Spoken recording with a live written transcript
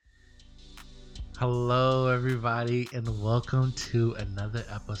Hello, everybody, and welcome to another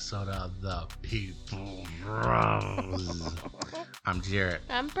episode of the People Bros. I'm Jarrett,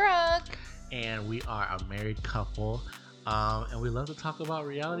 I'm Brooke. and we are a married couple, and we love to talk about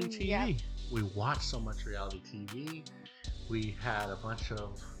reality TV. Yep. We watch so much reality TV. We had a bunch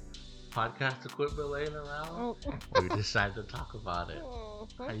of podcast equipment laying around. We decided to talk about it.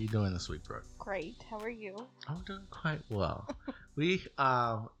 How you doing this week, Brooke? Great. How are you? I'm doing quite well.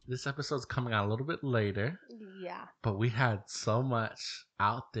 This episode's coming out a little bit later. Yeah. But we had so much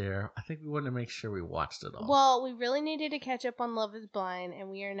out there. I think we wanted to make sure we watched it all. Well, we really needed to catch up on Love is Blind, and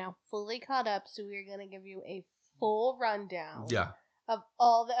we are now fully caught up, so we are going to give you a full rundown of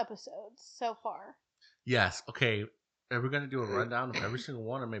all the episodes so far. Yes. Okay. Are we going to do a rundown of every single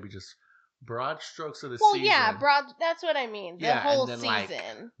one, or maybe just broad strokes of the well, season? Well, yeah, broad. That's what I mean. The whole and then,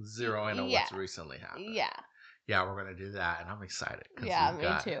 season. Zero in on what's recently happened. Yeah. Yeah, we're going to do that, and I'm excited. Yeah, me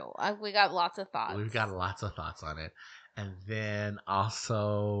too. We got lots of thoughts. We've got lots of thoughts on it. And then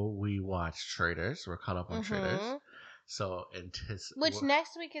also we watched Traitors. We're caught up on Traitors. So Which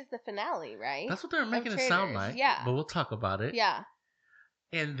next week is the finale, right? That's what they're making it sound like. Yeah. But we'll talk about it. Yeah.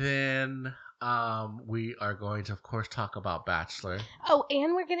 And then we are going to, of course, talk about Bachelor. Oh,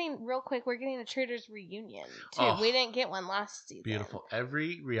 and we're getting a Traitors reunion, too. Oh, we didn't get one last season. Beautiful.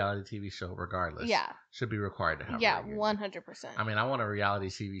 Every reality TV show, regardless, should be required to have a reunion. 100%. I mean, I want a reality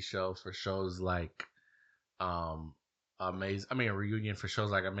TV show for shows like Amazing. I mean, a reunion for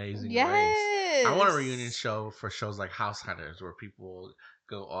shows like Amazing Race. I want a reunion show for shows like House Hunters, where people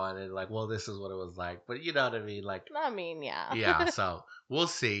go on and like, well, this is what it was like. But you know what I mean? Like, yeah. Yeah, so we'll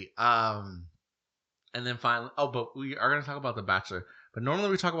see. And then finally, but we are going to talk about The Bachelor. But normally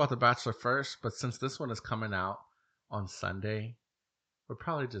we talk about The Bachelor first. But since this one is coming out on Sunday, we're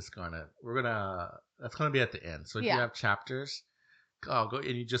probably just that's going to be at the end. So if you have chapters, go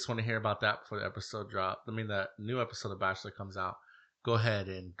and you just want to hear about that before the episode drop. I mean, the new episode of Bachelor comes out. Go ahead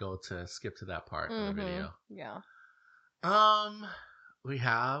and skip to that part of the video. Yeah. We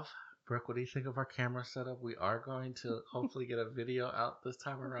have, Brooke, what do you think of our camera setup? We are going to hopefully get a video out this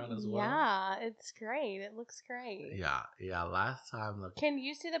time around as well. Yeah, it's great. It looks great. Yeah. Last time. Can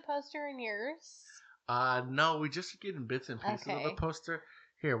you see the poster in yours? No, we just getting bits and pieces of the poster.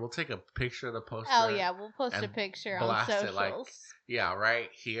 Here, we'll take a picture of the poster. Oh yeah, we'll post a picture on socials. Right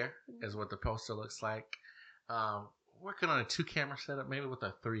here is what the poster looks like. Working on a 2-camera setup, maybe with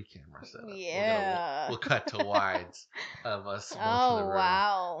a 3-camera setup. Yeah. We'll cut to wides of us.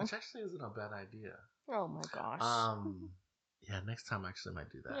 Wow. Which actually isn't a bad idea. Oh my gosh. Yeah, next time I actually might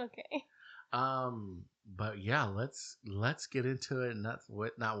do that. Okay. But yeah, let's get into it and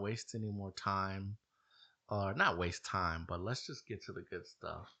not waste any more time. Or not waste time, but let's just get to the good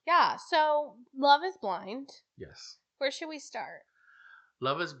stuff. Yeah, so Love is Blind. Yes. Where should we start?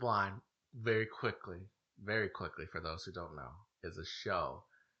 Love is Blind, very quickly for those who don't know, is a show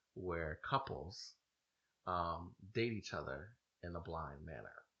where couples date each other in a blind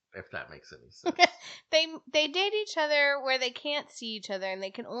manner, if that makes any sense. They date each other where they can't see each other and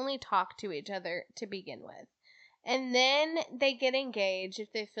they can only talk to each other to begin with. And then they get engaged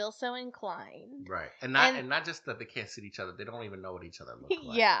if they feel so inclined. Right. And not just that they can't see each other, they don't even know what each other look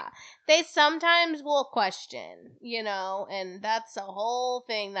like. Yeah. They sometimes will question, and that's a whole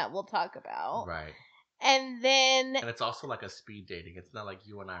thing that we'll talk about. Right. And it's also like a speed dating. It's not like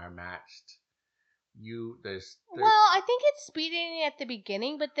you and I are matched. Well, I think it's speed dating at the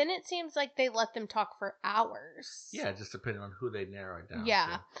beginning, but then it seems like they let them talk for hours. Yeah, just depending on who they narrow it down.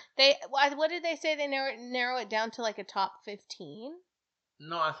 Yeah, what did they say? They narrow it down to like a top 15.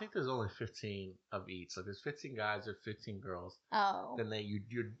 No, I think there's only 15 of each. So there's 15 guys or 15 girls. Oh, then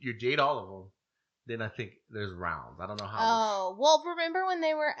you date all of them. Then I think there's rounds. I don't know how. Oh, well, remember when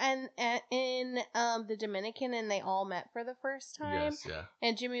they were in the Dominican and they all met for the first time? Yes, yeah.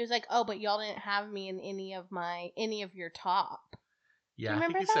 And Jimmy was like, "Oh, but y'all didn't have me in any of your top." Yeah, I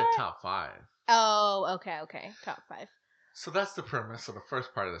think he said top 5. Oh, okay, top 5. So that's the premise of the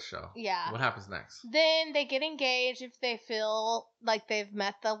first part of the show. Yeah. What happens next? Then they get engaged if they feel like they've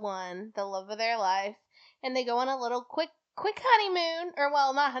met the love of their life, and they go on a little quick honeymoon, or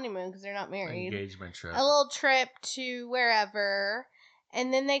well, not honeymoon because they're not married. Engagement trip. A little trip to wherever,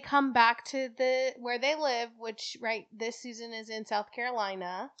 and then they come back to where they live, which this season is in South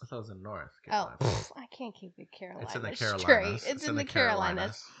Carolina. I thought it was in North Carolina. Oh, I can't keep the Carolinas. It's in the Carolinas. Straight. It's in the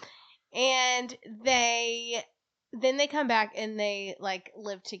Carolinas. And then they come back and they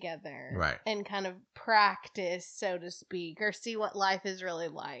live together, right? And kind of practice, so to speak, or see what life is really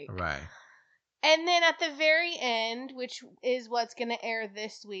like, right? And then at the very end, which is what's going to air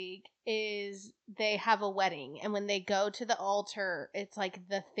this week, is they have a wedding. And when they go to the altar, it's like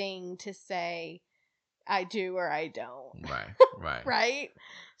the thing to say, I do or I don't. Right. Right?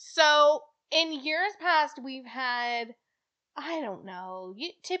 So in years past, we've had, I don't know,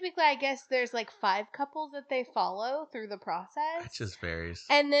 typically I guess there's like 5 couples that they follow through the process. It just varies.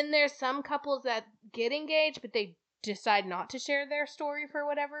 And then there's some couples that get engaged, but they decide not to share their story for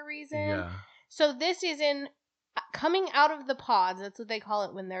whatever reason. Yeah. So this is in coming out of the pods. That's what they call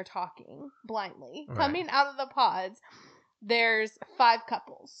it when they're talking blindly. Right. Coming out of the pods, there's 5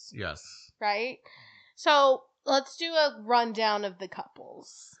 couples. Yes. Right? So let's do a rundown of the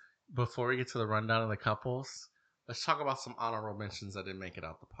couples. Before we get to the rundown of the couples, let's talk about some honorable mentions that didn't make it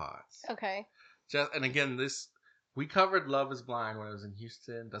out the pods. Okay. And again, we covered Love is Blind when it was in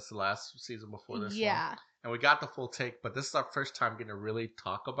Houston. That's the last season before this one. And we got the full take, but this is our first time getting to really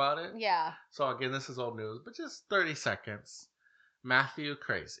talk about it. Yeah. So again, this is old news, but just 30 seconds. Matthew,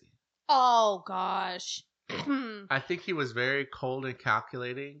 crazy. Oh, gosh. I think he was very cold and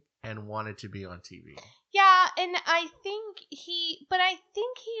calculating and wanted to be on TV. Yeah, and I think he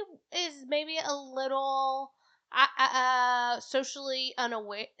is maybe a little socially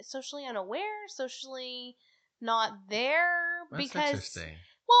not there. That's because interesting.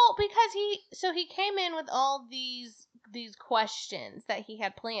 Well, because he came in with all these questions that he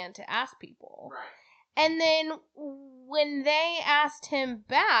had planned to ask people. Right. And then when they asked him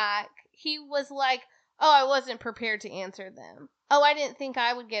back, he was like, "Oh, I wasn't prepared to answer them. Oh, I didn't think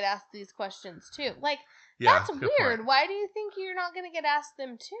I would get asked these questions too." Like, yeah, that's weird. Point. Why do you think you're not going to get asked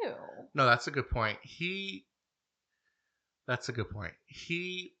them too? No, that's a good point. That's a good point.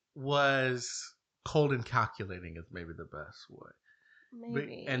 He was cold and calculating is maybe the best way.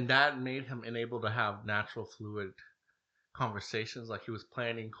 Maybe. And that made him unable to have natural, fluid conversations. Like, he was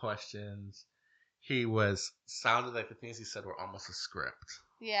planning questions. He sounded like the things he said were almost a script.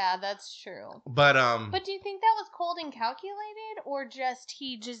 Yeah, that's true. But do you think that was cold and calculated, or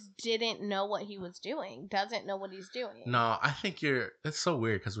he just didn't know what he was doing? Doesn't know what he's doing? No, I think it's so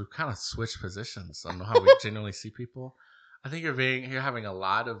weird because we've kind of switched positions on how we generally see people. I think you're giving him a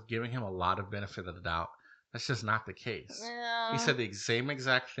lot of benefit of the doubt. That's just not the case. Yeah. He said the same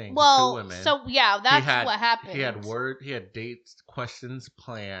exact thing to 2 women. So yeah, that's what happened. He had dates, questions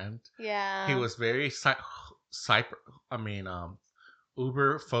planned. Yeah. He was very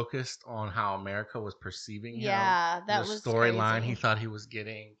uber focused on how America was perceiving him. Yeah, that was the storyline crazy. he thought he was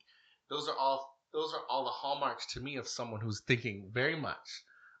getting. Those are all the hallmarks to me of someone who's thinking very much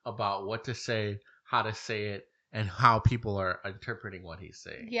about what to say, how to say it, and how people are interpreting what he's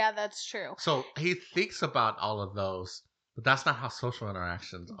saying. Yeah, that's true. So he thinks about all of those, but that's not how social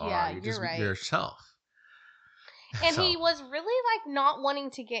interactions are. Yeah, you're right. Yourself. And he was really like not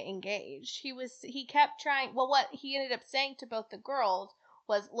wanting to get engaged. He kept trying. Well, what he ended up saying to both the girls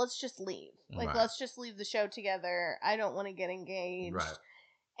was, "Let's just leave. Like, let's just leave the show together. I don't want to get engaged." Right.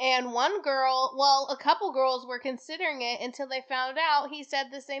 And a couple girls were considering it until they found out he said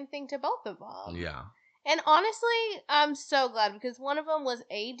the same thing to both of them. Yeah. And honestly, I'm so glad, because one of them was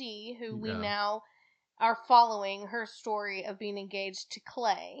AD, who we now are following her story of being engaged to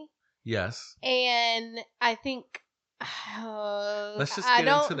Clay. Yes. And I think let's just get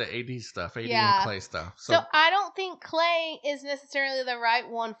into the AD stuff, and Clay stuff. So I don't think Clay is necessarily the right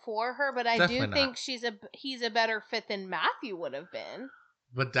one for her, but I do think he's a better fit than Matthew would have been.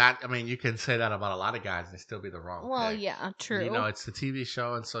 But you can say that about a lot of guys and still be the wrong pick. Yeah, true. It's a TV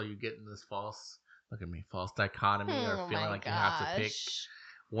show, and so you get in this false dichotomy or feeling like you have to pick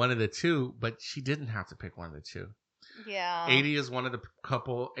one of the two, but she didn't have to pick one of the two. Yeah. AD is one of the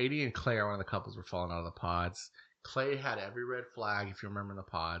couple. AD and Clay are one of the couples were falling out of the pods. Clay had every red flag, if you remember in the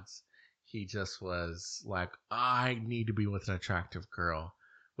pods. He just was like, I need to be with an attractive girl,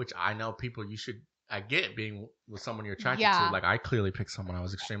 which I know people I get being with someone you're attracted to. Like, I clearly picked someone I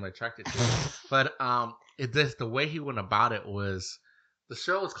was extremely attracted to. But the way he went about it was, the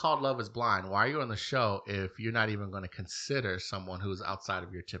show is called Love is Blind. Why are you on the show if you're not even going to consider someone who's outside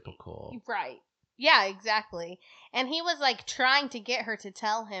of your typical... Right. Yeah, exactly. And he was like trying to get her to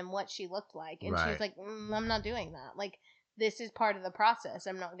tell him what she looked like. And she was like, I'm not doing that. Like, this is part of the process.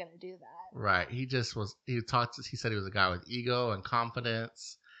 I'm not going to do that. Right. He said he was a guy with ego and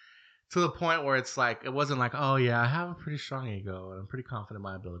confidence, to the point where it's like, it wasn't like, oh yeah, I have a pretty strong ego and I'm pretty confident in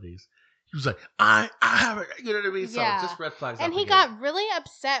my abilities. He was like, I have it. You know what I mean? Yeah. So just red flags. And he got really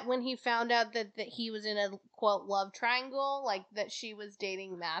upset when he found out that he was in a, quote, love triangle, like that she was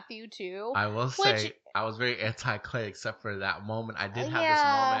dating Matthew too. I will say, I was very anti-Clay except for that moment. I did have this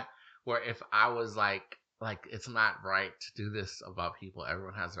moment where if I was like, it's not right to do this about people.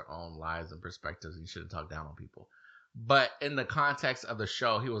 Everyone has their own lives and perspectives, and you shouldn't talk down on people. But in the context of the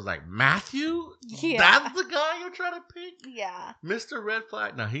show, he was like, Matthew? Yeah. That's the guy you're trying to pick? Yeah. Mr. Red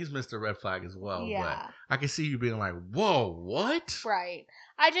Flag? No, he's Mr. Red Flag as well. Yeah. But I can see you being like, whoa, what? Right.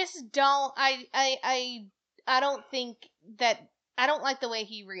 I just don't, I don't think that, I don't like the way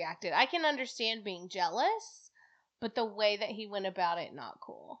he reacted. I can understand being jealous, but the way that he went about it, not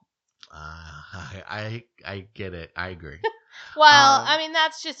cool. I get it. I agree. Well, I mean,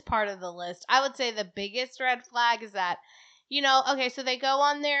 that's just part of the list. I would say the biggest red flag is that, okay, so they go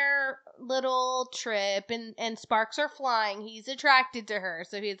on their little trip and sparks are flying. He's attracted to her.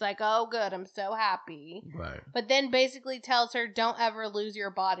 So he's like, oh, good. I'm so happy. Right. But then basically tells her, don't ever lose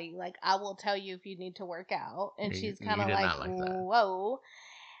your body. Like, I will tell you if you need to work out. And she's kind of like whoa.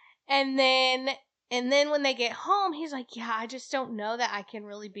 And then when they get home, he's like, yeah, I just don't know that I can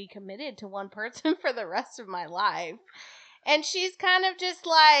really be committed to one person for the rest of my life. And she's kind of just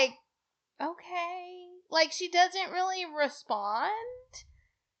like, okay. Like, she doesn't really respond.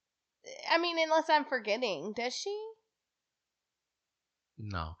 I mean, unless I'm forgetting. Does she?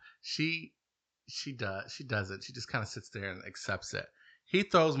 No. She does. She doesn't. She just kind of sits there and accepts it. He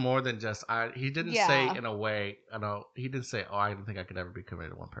throws more than just he didn't say in a way, he didn't say, oh, I didn't think I could ever be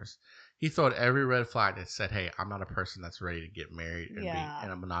committed to one person. He throwed every red flag that said, hey, I'm not a person that's ready to get married and be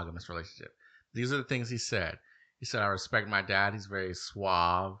in a monogamous relationship. These are the things he said. He said, I respect my dad. He's very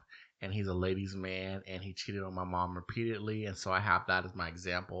suave and he's a ladies' man and he cheated on my mom repeatedly. And so I have that as my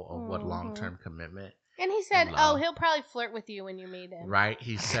example of what long-term commitment. And he said, oh, he'll probably flirt with you when you meet him. Right.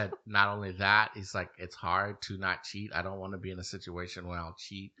 He said not only that, he's like, it's hard to not cheat. I don't want to be in a situation where I'll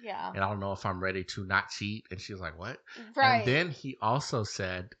cheat. Yeah. And I don't know if I'm ready to not cheat. And she was like, what? Right. And then he also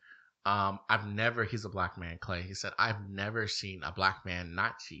said, he's a black man, Clay. He said, I've never seen a black man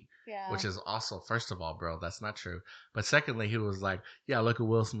not cheat. Yeah. Which is also, first of all, bro, that's not true. But secondly, he was like, yeah, look at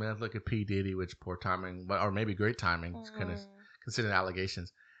Will Smith, look at P. Diddy, which poor timing, or maybe great timing, considering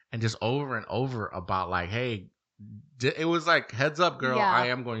allegations. And just over and over about like, hey, it was like, heads up, girl, I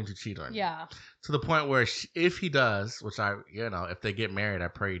am going to cheat on you. Yeah. To the point where if he does, which if they get married, I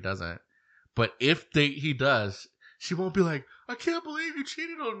pray he doesn't. But if he does, she won't be like, I can't believe you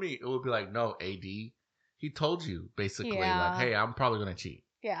cheated on me. It will be like, no, AD, he told you basically like, hey, I'm probably going to cheat.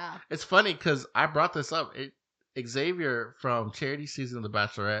 Yeah. It's funny because I brought this up. Xavier from Charity Season of The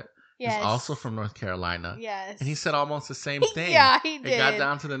Bachelorette is also from North Carolina. Yes. And he said almost the same thing. Yeah, he did. It got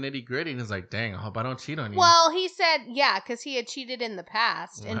down to the nitty gritty and he's like, dang, I hope I don't cheat on you. Well, he said, yeah, because he had cheated in the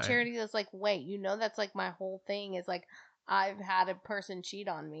past. Right. And Charity was like, wait, that's like my whole thing is like, I've had a person cheat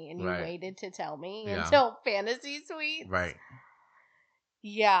on me and you waited to tell me until Fantasy Suites. Right.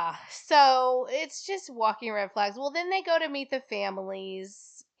 Yeah. So it's just walking red flags. Well, then they go to meet the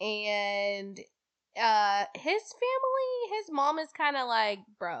families and his family, his mom is kind of like,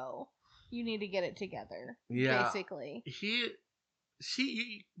 bro, you need to get it together. Yeah. Basically. She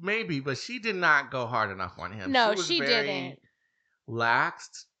maybe, but she did not go hard enough on him. No, she didn't.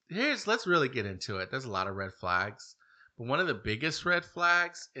 Laxed. Let's really get into it. There's a lot of red flags. But one of the biggest red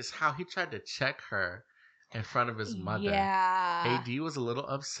flags is how he tried to check her in front of his mother. Yeah. AD was a little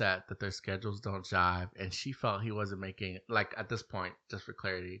upset that their schedules don't jive, and she felt he wasn't making, like, at this point, just for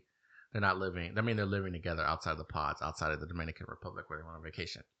clarity, they're not living. I mean, they're living together outside the pods, outside of the Dominican Republic where they went on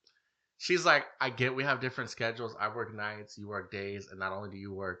vacation. She's like, I get we have different schedules. I work nights, you work days, and not only do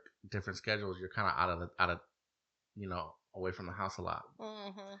you work different schedules, you're kind of out of away from the house a lot.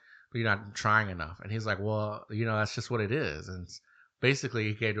 Mm-hmm. But you're not trying enough. And he's like, well, that's just what it is. And basically,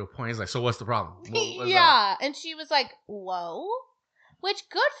 he came to a point. He's like, so what's the problem? What's up? And she was like, whoa. Which,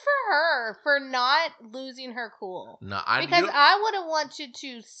 good for her for not losing her cool. No, because I would have wanted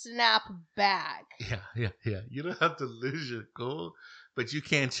to snap back. Yeah. You don't have to lose your cool, but you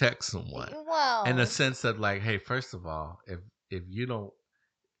can check someone. Well, in the sense that, like, hey, first of all, if you don't,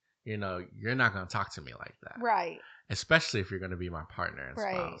 you're not going to talk to me like that. Right. Especially if you're going to be my partner and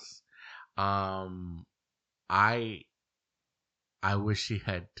spouse. I wish she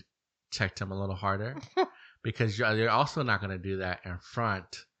had checked him a little harder because you're also not going to do that in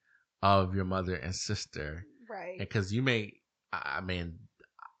front of your mother and sister. Right. Because I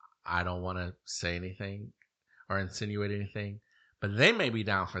don't want to say anything or insinuate anything, but they may be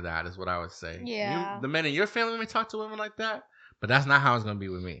down for that is what I would say. Yeah. The men in your family may talk to women like that. But that's not how it's going to be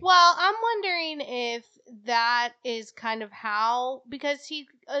with me. Well, I'm wondering if that is kind of how, because he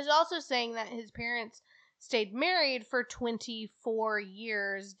is also saying that his parents stayed married for 24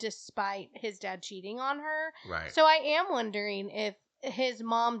 years despite his dad cheating on her. Right. So I am wondering if his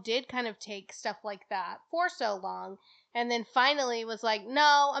mom did kind of take stuff like that for so long and then finally was like,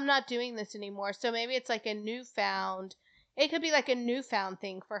 no, I'm not doing this anymore. So maybe it's like it could be like a newfound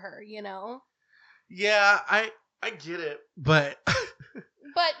thing for her, Yeah, I get it, but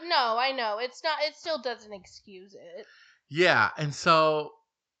but no, I know it's not. It still doesn't excuse it. Yeah, and so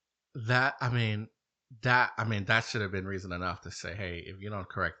that that should have been reason enough to say, hey, if you don't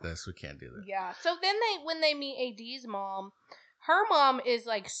correct this, we can't do this. Yeah. So then when they meet AD's mom, her mom is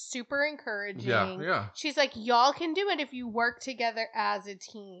like super encouraging. Yeah. She's like, y'all can do it if you work together as a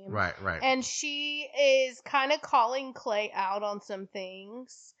team. Right. And she is kind of calling Clay out on some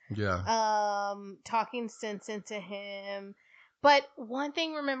things. Yeah. Talking sense into him. But one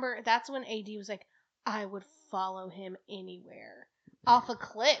thing, remember, that's when AD was like, I would follow him anywhere. Off a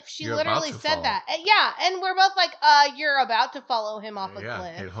cliff. She literally said that. Yeah, and we're both like, you're about to follow him off a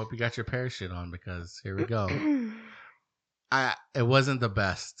cliff. Hey, hope you got your parachute on because here we go. It wasn't the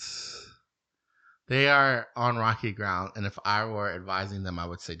best. They are on rocky ground, and if I were advising them, I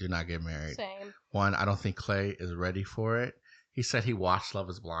would say do not get married. Same. One, I don't think Clay is ready for it. He said he watched Love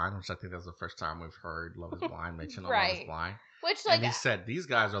is Blind, which I think that's the first time we've heard Love is Blind mentioned on Love is Blind. Which, like, and he said these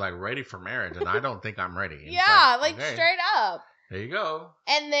guys are like ready for marriage, and I don't think I'm ready. And yeah, like okay. Straight up. There you go.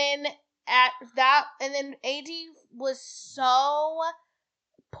 And then AD was so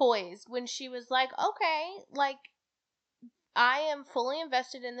poised when she was like, okay, like, I am fully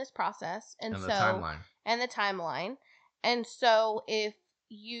invested in this process. And so, the timeline. And so if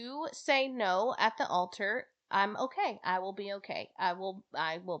you say no at the altar, I'm okay. I will be okay. I will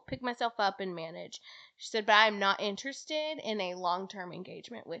pick myself up and manage. She said, but I'm not interested in a long-term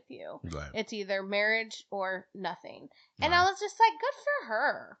engagement with you. Right. It's either marriage or nothing. Right. And I was just like, good for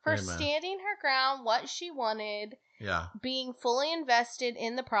her for standing her ground, what she wanted. Yeah. Being fully invested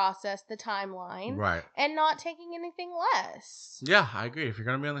in the process, the timeline. Right. And not taking anything less. Yeah, I agree. If you're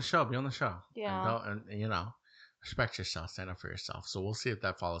going to be on the show, be on the show. Yeah. And respect yourself. Stand up for yourself. So we'll see if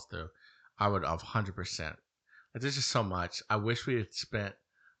that follows through. I would 100%. There's just so much. I wish we had spent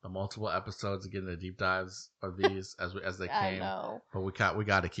the multiple episodes getting the deep dives of these as they came. I know. But we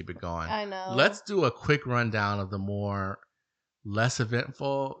got to keep it going. I know. Let's do a quick rundown of the more less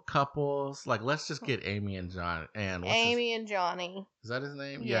eventful couples. Like, let's just get Amy and John. And Amy and Johnny. Is that his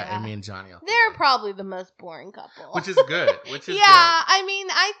name? Yeah, Amy and Johnny. They're probably the most boring couple. Which is good. Good. I mean,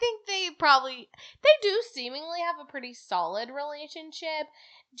 I think they do seemingly have a pretty solid relationship.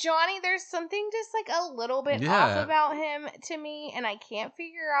 Johnny, there's something just like a little bit off about him to me, and I can't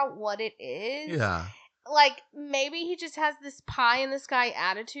figure out what it is. Yeah. Like, maybe he just has this pie in the sky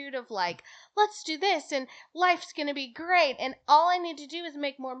attitude of like, let's do this and life's gonna be great and all I need to do is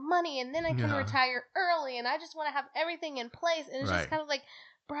make more money and then I can retire early and I just want to have everything in place. And it's just kind of like,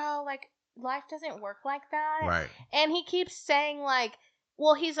 bro, like, life doesn't work like that. Right. And he keeps saying like,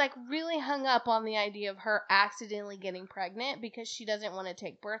 well, he's like really hung up on the idea of her accidentally getting pregnant because she doesn't want to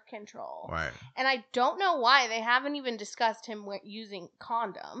take birth control. Right. And I don't know why. They haven't even discussed him using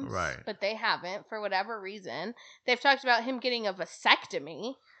condoms. Right. But they haven't for whatever reason. They've talked about him getting a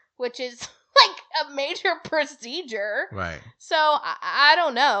vasectomy, which is like a major procedure. Right. So I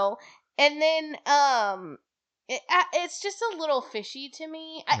don't know. And then it's just a little fishy to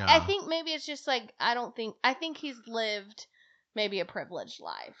me. I think maybe it's just like I think he's lived maybe a privileged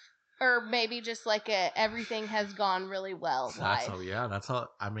life, or maybe just like everything has gone really well. That's all.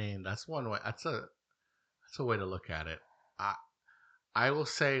 I mean, that's one way. That's a way to look at it. I will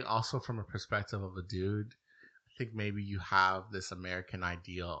say also from a perspective of a dude, I think maybe you have this American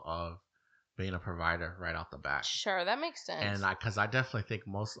ideal of being a provider right off the bat. Sure, that makes sense. And because I definitely think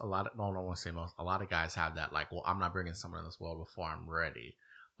a lot of guys have that, like, well, I'm not bringing someone in this world before I'm ready.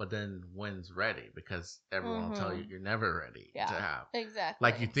 But then when's ready? Because everyone will tell you you're never ready to have. Exactly.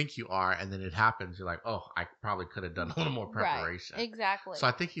 Like you think you are, and then it happens. You're like, oh, I probably could have done a little more preparation. Right. Exactly. So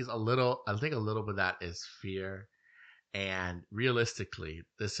I think a little bit of that is fear. And realistically,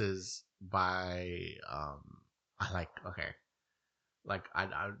 this is by, what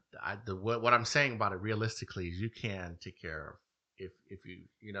I'm saying about it realistically is you can take care of, if you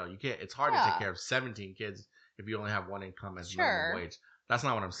can't, it's hard to take care of 17 kids if you only have one income as minimum wage. That's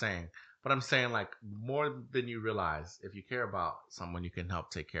not what I'm saying. But I'm saying, like, more than you realize, if you care about someone, you can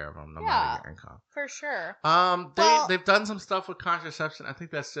help take care of them no matter your income. For sure. They've done some stuff with contraception. I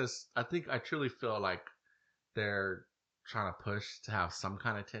think I truly feel like they're trying to push to have some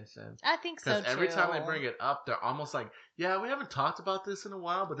kind of tension. I think so, too. Because every time they bring it up, they're almost like, yeah, we haven't talked about this in a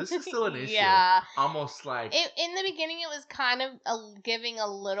while, but this is still an issue. Almost like... In the beginning, it was kind of giving a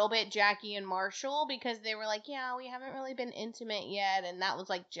little bit Jackie and Marshall, because they were like, yeah, we haven't really been intimate yet, and that was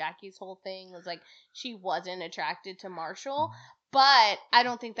like Jackie's whole thing, was like, she wasn't attracted to Marshall. But I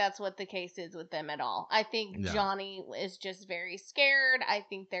don't think that's what the case is with them at all. I think Johnny is just very scared. I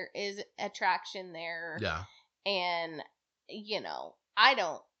think there is attraction there. Yeah. And,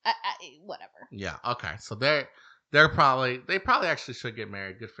 whatever. Yeah. Okay. So They probably actually should get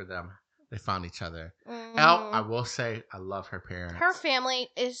married. Good for them. They found each other. I will say, I love her parents. Her family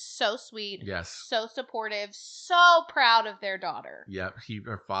is so sweet. Yes. So supportive. So proud of their daughter. Yep.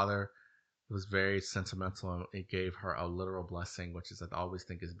 Her father was very sentimental, and it gave her a literal blessing, which is I always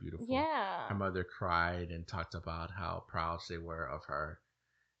think is beautiful. Yeah. Her mother cried and talked about how proud they were of her.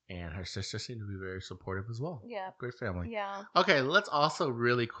 And her sister seemed to be very supportive as well. Yeah. Great family. Yeah. Okay, let's also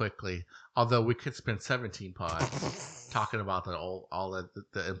really quickly, although we could spend 17 pods talking about all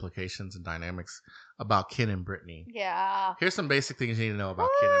the implications and dynamics about Ken and Brittany. Yeah. Here's some basic things you need to know about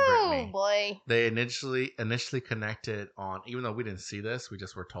Ken and Brittany. Oh, boy. They initially connected on, even though we didn't see this, we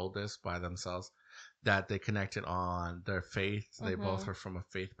just were told this by themselves, that they connected on their faith. They both are from a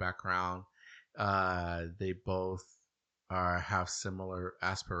faith background. They both have similar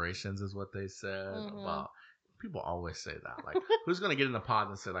aspirations, is what they said. About people always say that, like, who's gonna get in the pod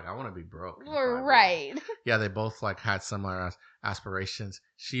and say, like, I want to be broke, right? Yeah, they both like had similar aspirations.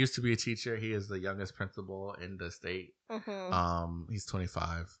 She used to be a teacher. He is the youngest principal in the state. He's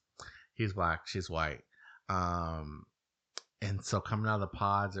 25. He's black, she's white. And so coming out of the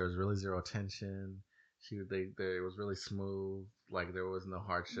pods, there was really zero tension. It was really smooth. Like, there was no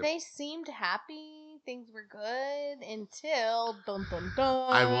hardship. They seemed happy. Things were good until dun dun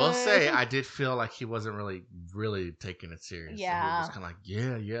dun. I will say, I did feel like he wasn't really taking it serious. Yeah. So he was kind of like,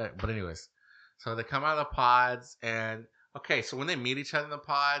 yeah. But anyways, so they come out of the pods, and okay, so when they meet each other in the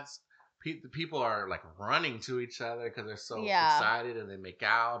pods, the people are like running to each other because they're so excited, and they make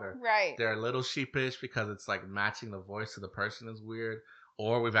out, or they're a little sheepish because it's like matching the voice of the person is weird.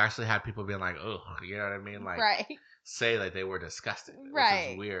 Or we've actually had people being like, ugh, you know what I mean? Like, say like they were disgusted, which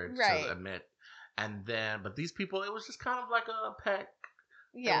is weird to admit. And then, but these people, it was just kind of like a peck.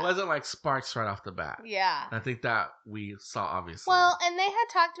 Yeah. It wasn't like sparks right off the bat. Yeah. And I think that we saw, obviously. Well, and they had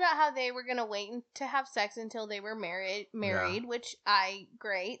talked about how they were going to wait to have sex until they were married, which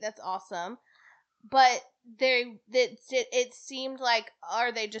great. That's awesome. But it seemed like,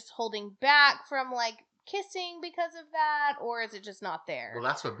 are they just holding back from like kissing because of that, or is it just not there? Well,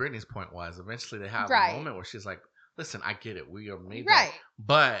 that's what Brittany's point was. Eventually they have a moment where she's like, listen, I get it, we are made that,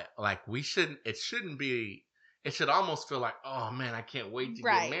 but like it should almost feel like, oh man, I can't wait to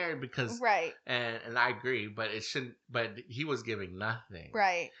get married, because and I agree, but it shouldn't. But he was giving nothing.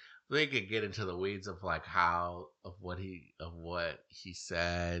 We could get into the weeds of like what he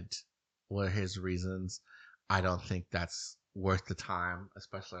said, what his reasons. I don't think that's worth the time,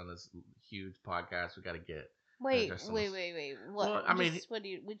 especially on this huge podcast. We got to get. Wait. What? Well, I mean,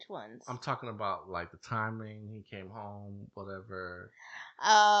 which ones? I'm talking about like the timing. He came home, whatever.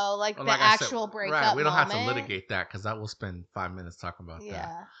 Oh, like the actual breakup. Right. We don't have to litigate that, because I will spend 5 minutes talking about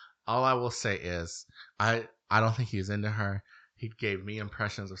that. All I will say is, I don't think he's into her. He gave me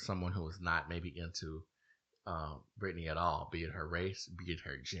impressions of someone who was not maybe into Brittany at all, be it her race, be it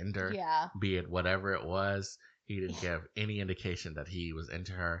her gender, be it whatever it was. He didn't give any indication that he was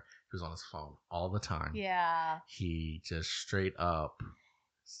into her. He was on his phone all the time. Yeah. He just straight up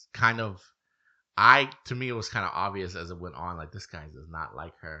kind of, to me, it was kind of obvious as it went on, like, this guy does not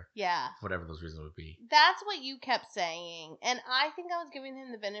like her. Yeah. Whatever those reasons would be. That's what you kept saying. And I think I was giving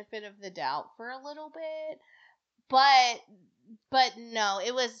him the benefit of the doubt for a little bit. But no,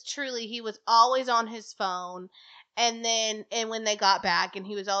 it was truly, he was always on his phone. And when they got back, and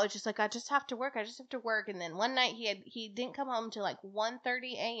he was always just like, I just have to work. And then one night he didn't come home till like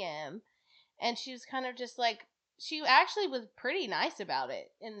 1:30 a.m. And she was kind of just like, she actually was pretty nice about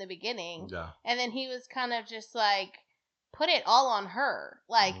it in the beginning. Yeah. And then he was kind of just put it all on her.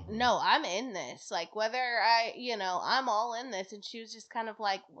 Like, no, I'm in this. Like, whether I'm all in this. And she was just kind of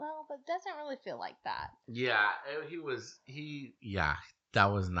like, well, but it doesn't really feel like that. Yeah,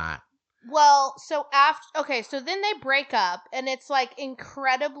 that was not. Well, so so then they break up, and it's like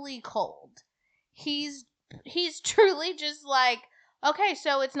incredibly cold. He's truly just like, okay,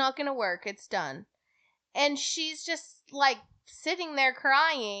 so it's not gonna work. It's done. And she's just like sitting there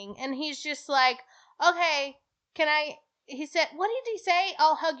crying, and he's just like, okay, he said, what did he say?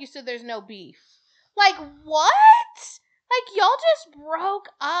 I'll hug you so there's no beef. Like, what? Like, y'all just broke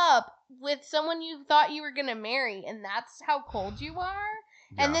up with someone you thought you were gonna marry, and that's how cold you are?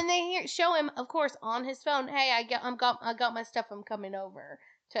 Yeah. And then they show him, of course, on his phone, hey, I got my stuff, I'm coming over,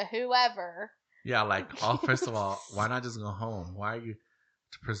 to whoever. Yeah, like, first of all, why not just go home? Why are you,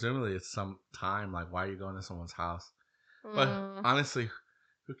 presumably it's some time, like, why are you going to someone's house? But honestly,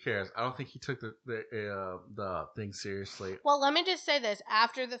 who cares? I don't think he took the thing seriously. Well, let me just say this.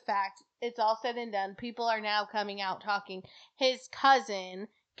 After the fact, it's all said and done, people are now coming out talking. His cousin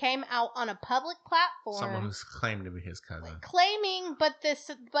came out on a public platform. Someone who's claimed to be his cousin. Claiming, but the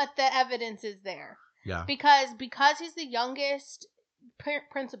evidence is there. Yeah. Because he's the youngest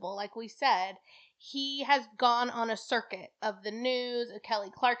principal, like we said, he has gone on a circuit of the news, a Kelly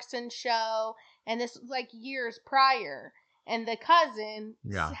Clarkson show, and this was like years prior. And the cousin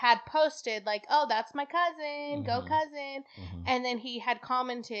had posted like, "Oh, that's my cousin, go cousin," and then he had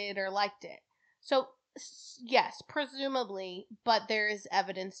commented or liked it. So yes, presumably, but there is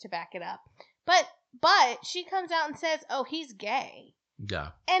evidence to back it up. But she comes out and says, "Oh, he's gay."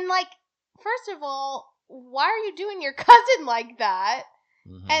 Yeah. And like, first of all, why are you doing your cousin like that?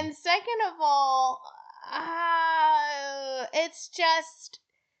 And second of all, it's just,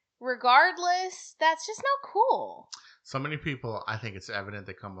 regardless, that's just not cool. So many people, I think it's evident,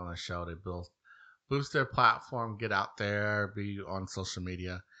 they come on the show, they boost their platform, get out there, be on social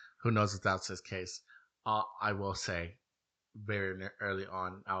media. Who knows if that's his case? I will say, very early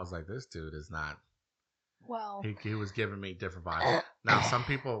on, I was like, this dude is not. Well, he was giving me different vibes. Now, some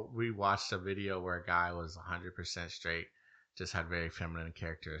people, we watched a video where a guy was 100% straight, just had very feminine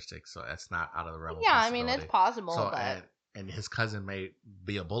characteristics. So that's not out of the realm of possibility. I mean, it's possible. So, but... and his cousin may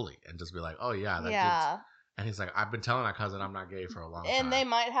be a bully and just be like, oh, yeah, that dude's. And he's like, I've been telling my cousin I'm not gay for a long time. And they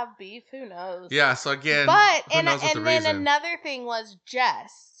might have beef. Who knows? Yeah, so again, who knows what the reason. And then another thing was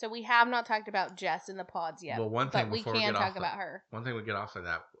Jess. So we have not talked about Jess in the pods yet. Well, one thing we can talk about her. One thing we get off of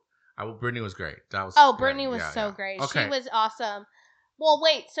that, Brittany was great. Brittany was so great. Okay. She was awesome. Well,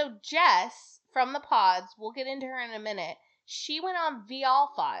 wait. So Jess from the pods, we'll get into her in a minute. She went on VL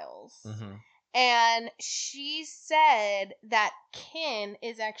Files. And she said that Ken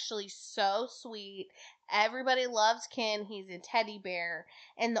is actually so sweet. Everybody loves Ken. He's a teddy bear.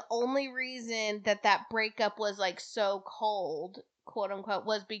 And the only reason that breakup was like so cold, quote unquote,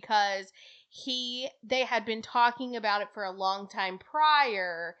 was because they had been talking about it for a long time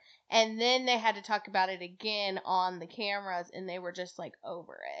prior. And then they had to talk about it again on the cameras. And they were just like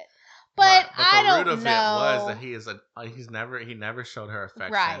over it. But I don't know. The root of it was that he never showed her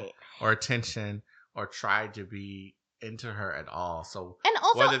affection or attention or tried to be into her at all. So and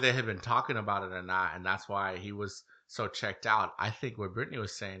also, whether they had been talking about it or not, and that's why he was so checked out. I think what Brittany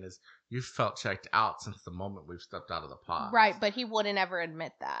was saying is you felt checked out since the moment we've stepped out of the pod. Right, but he wouldn't ever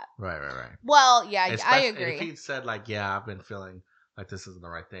admit that. Right. Well, yeah, I agree. If he'd said like, yeah, I've been feeling like this isn't the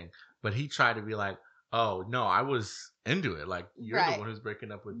right thing, but he tried to be like, oh, no, I was into it. Like, you're the one who's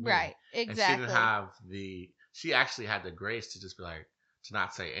breaking up with me. Right, exactly. And she actually had the grace to just be like, to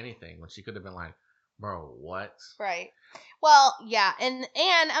not say anything when she could have been like, bro, what? Right. Well, yeah. And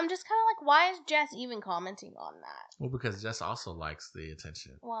I'm just kind of like, why is Jess even commenting on that? Well, because Jess also likes the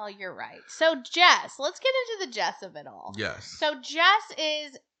attention. Well, you're right. So Jess, let's get into the Jess of it all. Yes. So Jess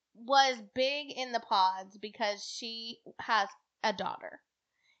was big in the pods because she has a daughter.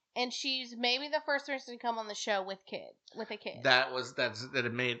 And she's maybe the first person to come on the show with a kid. That was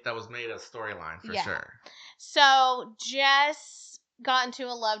made a storyline for sure. So Jess got into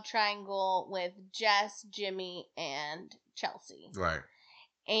a love triangle with Jess, Jimmy, and Chelsea. Right.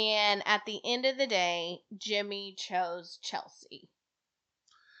 And at the end of the day, Jimmy chose Chelsea.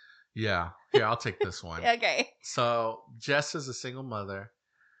 Yeah. Here, I'll take this one. Okay. So Jess is a single mother.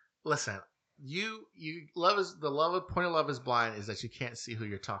 Listen. Point of Love is Blind is that you can't see who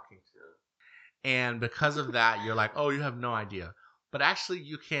you're talking to. And because of that, you're like, oh, you have no idea. But actually,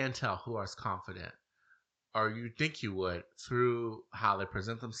 you can tell who is confident, or you think you would, through how they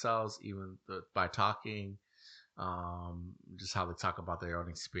present themselves, even by talking, just how they talk about their own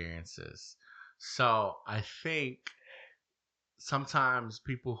experiences. So I think sometimes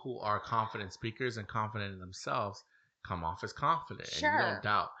people who are confident speakers and confident in themselves come off as confident. Sure. And you don't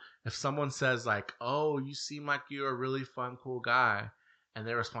doubt. If someone says like, oh, you seem like you're a really fun, cool guy, and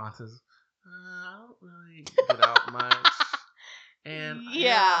their response is, I don't really get out much. And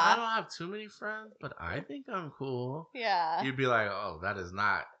I don't have too many friends, but I think I'm cool. Yeah. You'd be like, oh, that is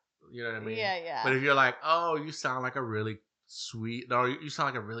not, you know what I mean? Yeah. But if you're like, oh, you sound like a really sweet, no, you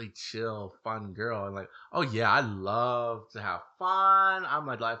sound like a really chill, fun girl. And like, oh yeah, I love to have fun. I'm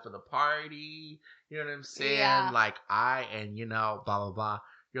like life of the party. You know what I'm saying? Yeah. Like blah, blah, blah.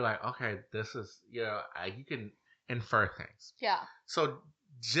 You're like, okay, this is, you can infer things. Yeah. So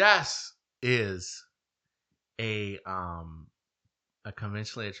Jess is a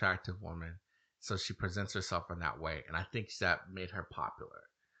conventionally attractive woman. So she presents herself in that way. And I think that made her popular.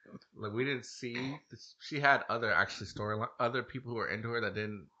 Like we didn't see, she had other people who were into her that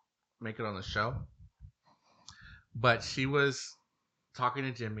didn't make it on the show. But she was talking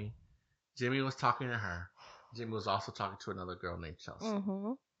to Jimmy. Jimmy was talking to her. Jimmy was also talking to another girl named Chelsea.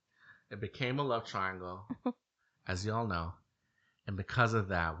 Mm-hmm. It became a love triangle, as y'all know. And because of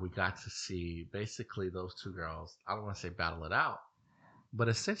that, we got to see basically those two girls, I don't want to say battle it out, but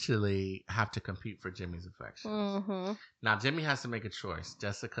essentially have to compete for Jimmy's affections. Now, Jimmy has to make a choice.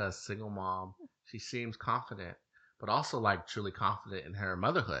 Jessica's single mom. She seems confident, but also like truly confident in her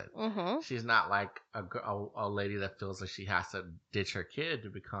motherhood. She's not like a lady that feels like she has to ditch her kid to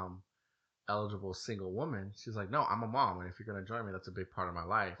become eligible single woman. She's like, no, I'm a mom, and if you're going to join me, that's a big part of my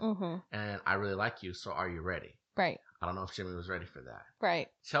life. And I really like you, so are you ready? Right. I don't know if Jimmy was ready for that. Right.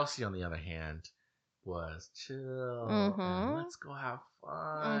 Chelsea, on the other hand, was chill and let's go have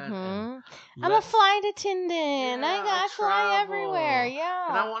fun. And I'm a flight attendant. Yeah, I fly everywhere. Yeah.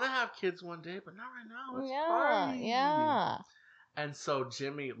 And I want to have kids one day, but not right now. Let's party. Yeah. And so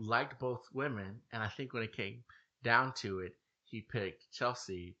Jimmy liked both women, and I think when it came down to it, he picked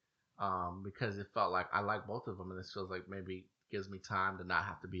Chelsea because it felt like I like both of them, and this feels like maybe gives me time to not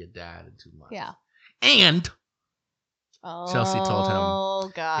have to be a dad in 2 months. Yeah. And Chelsea told him,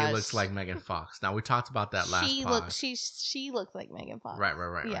 "Oh gosh, he looks like Megan Fox." Now we talked about that last. She looks like Megan Fox. Right.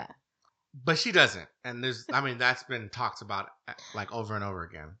 Yeah. Right. But she doesn't, and that's been talked about like over and over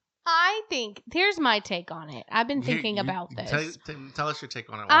again. I think here's my take on it. I've been thinking about this. Tell us your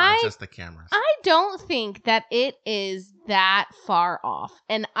take on it while I adjust the cameras. I don't think that it is that far off,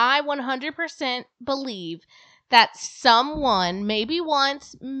 and I 100% believe that someone, maybe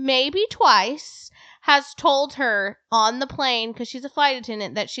once, maybe twice, has told her on the plane, because she's a flight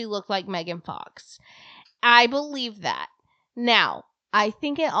attendant, that she looked like Megan Fox. I believe that. Now, I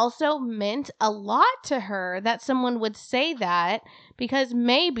think it also meant a lot to her that someone would say that, because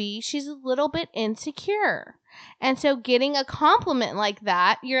maybe she's a little bit insecure. And so getting a compliment like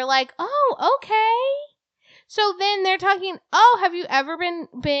that, you're like, oh, okay. So then they're talking, oh, have you ever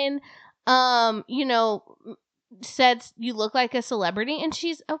been said you look like a celebrity? And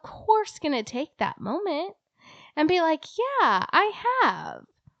she's, of course, going to take that moment and be like, yeah, I have.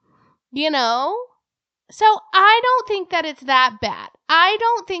 So I don't think that it's that bad. I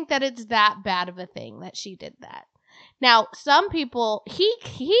don't think that it's that bad of a thing that she did that. Now, some people,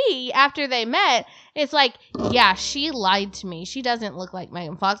 he after they met, it's like, yeah, she lied to me. She doesn't look like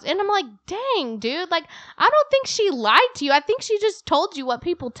Megan Fox. And I'm like, dang, dude. Like, I don't think she lied to you. I think she just told you what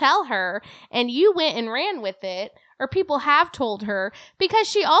people tell her, and you went and ran with it, or people have told her, because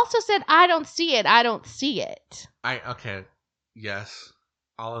she also said, I don't see it. I don't see it. Okay. Yes.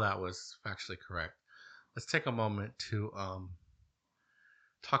 All of that was factually correct. Let's take a moment to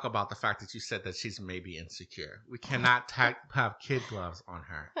talk about the fact that you said that she's maybe insecure. We cannot have kid gloves on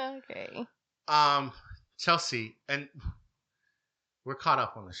her. Okay. Chelsea, and we're caught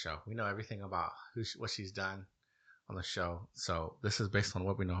up on the show. We know everything about what she's done on the show. So this is based on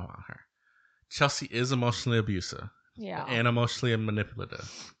what we know about her. Chelsea is emotionally abusive. Yeah. And emotionally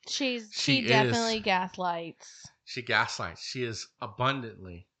manipulative. She definitely gaslights. She gaslights. She is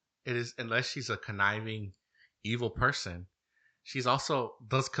abundantly. It is, unless she's a conniving, evil person, she's also,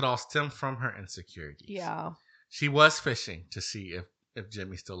 those could all stem from her insecurities. Yeah. She was fishing to see if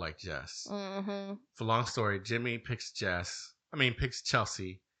Jimmy still liked Jess. For long story, Jimmy picks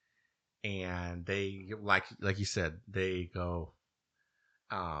Chelsea, and they, like you said, they go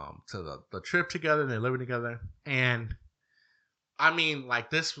to the trip together, and they're living together. And I mean, like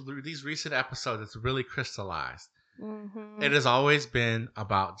these recent episodes, it's really crystallized. It has always been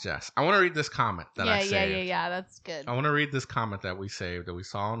about Jess. I want to read this comment that I saved. Yeah, that's good. I want to read this comment that we saved, that we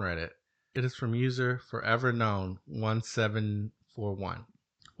saw on Reddit. It is from user Forever Known 1741.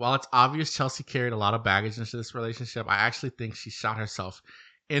 While it's obvious Chelsea carried a lot of baggage into this relationship, I actually think she shot herself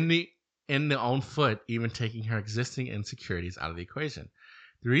in the own foot, even taking her existing insecurities out of the equation.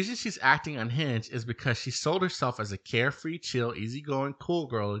 The reason she's acting unhinged is because she sold herself as a carefree, chill, easygoing, cool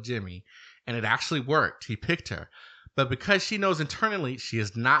girl to Jimmy, and it actually worked. He picked her. But because she knows internally she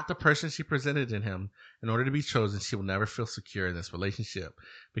is not the person she presented in him, in order to be chosen, she will never feel secure in this relationship,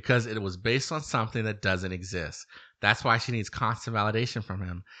 because it was based on something that doesn't exist. That's why she needs constant validation from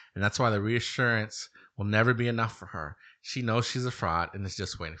him, and that's why the reassurance will never be enough for her. She knows she's a fraud and is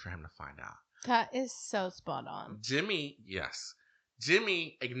just waiting for him to find out. That is so spot on. Jimmy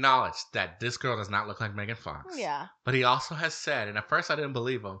acknowledged that this girl does not look like Megan Fox. Yeah. But he also has said, and at first I didn't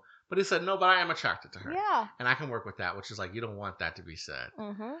believe him, but he said, no, but I am attracted to her. Yeah. And I can work with that, which is like, you don't want that to be said.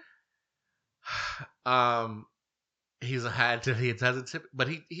 He doesn't tip, but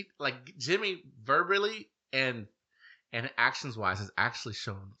he like Jimmy verbally and actions wise has actually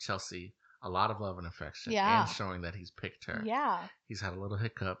shown Chelsea a lot of love and affection. Yeah. And showing that he's picked her. Yeah. He's had a little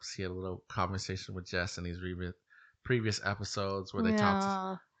hiccups. He had a little conversation with Jess in these previous episodes where they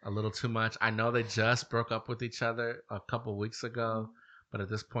talked a little too much. I know they just broke up with each other a couple weeks ago, but at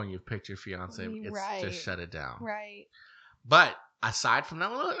this point you've picked your fiance. It's just shut it down. Right. But aside from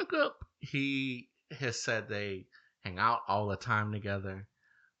that little hiccup, he has said they hang out all the time together,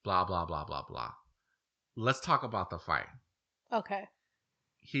 blah, blah, blah, blah, blah. Let's talk about the fight. Okay.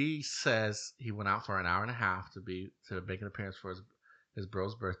 He says he went out for an hour and a half to make an appearance for his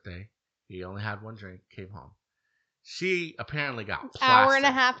bro's birthday. He only had one drink, came home. She apparently got plastered. Hour and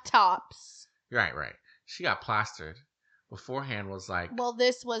a half tops. Right. She got plastered. Beforehand was like... Well,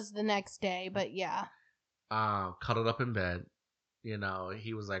 this was the next day, but yeah. Cuddled up in bed.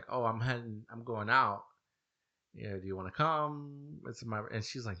 He was like, "Oh, I'm going out. Yeah, do you want to come?" And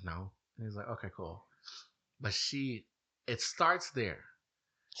she's like, "No." And he's like, "Okay, cool." But it starts there.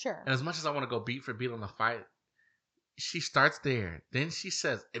 Sure. And as much as I want to go beat for beat on the fight, she starts there. Then she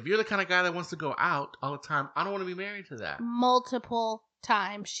says, "If you're the kind of guy that wants to go out all the time, I don't want to be married to that." Multiple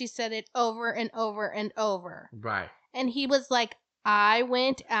times. She said it over and over and over. Right. And he was like, I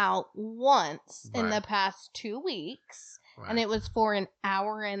went out once in the past 2 weeks, and it was for an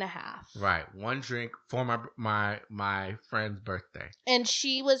hour and a half. Right. One drink for my friend's birthday. And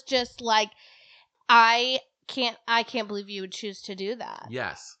she was just like, I can't believe you would choose to do that.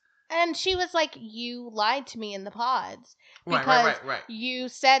 Yes. And she was like, you lied to me in the pods. Because right. You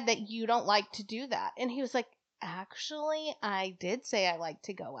said that you don't like to do that. And he was like, actually, I did say I like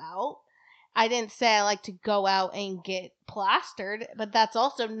to go out. I didn't say I like to go out and get plastered, but that's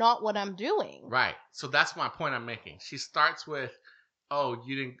also not what I'm doing. Right. So that's my point I'm making. She starts with, "Oh,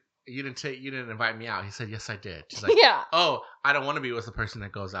 you didn't invite me out." He said, "Yes, I did." She's like, yeah. "Oh, I don't want to be with the person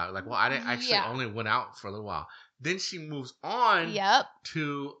that goes out." Like, well, I didn't actually only went out for a little while. Then she moves on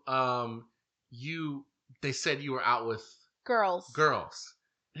to they said you were out with girls.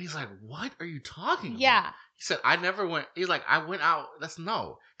 And he's like, "What are you talking about?" Yeah. He said, "I never went." He's like, "I went out." That's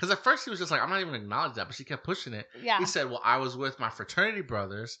no. Because at first he was just like, "I'm not even acknowledging that," but she kept pushing it. Yeah. He said, "Well, I was with my fraternity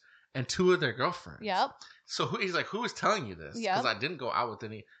brothers and 2 of their girlfriends." Yep. So he's like, "Who is telling you this?" Because I didn't go out with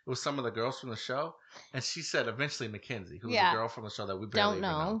any. It was some of the girls from the show. And she said eventually Mackenzie, who was a girl from the show that we barely even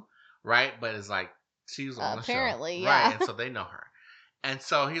know. Right? But it's like, she was on the show. Apparently, yeah. Right, and so they know her. And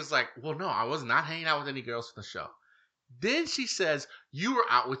so he's like, "Well, no, I was not hanging out with any girls from the show." Then she says, "You were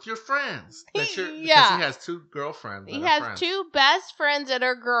out with your friends." Because he has 2 girlfriends. He has 2 best friends that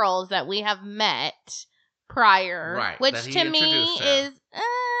are girls that we have met prior. Right. Which to me is,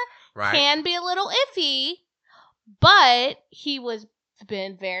 can be a little iffy. But he was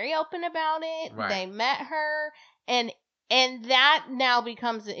been very open about it. Right. They met her. And that now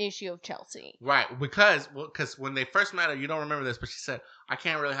becomes the issue of Chelsea. Right. Because when they first met her, you don't remember this, but she said, "I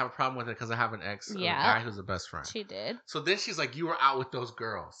can't really have a problem with it because I have an ex, a guy who's a best friend." She did. So then she's like, "You were out with those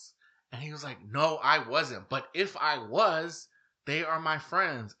girls." And he was like, "No, I wasn't. But if I was, they are my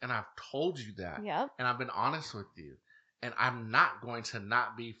friends. And I've told you that. Yep. And I've been honest with you. And I'm not going to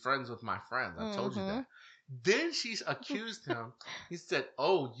not be friends with my friends. I've told you that." Then she's accused him. He said,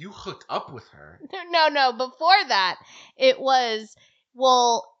 "Oh, you hooked up with her." No. Before that, it was,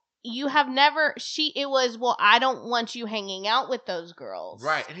 well, you have never, it was, well, I don't want you hanging out with those girls.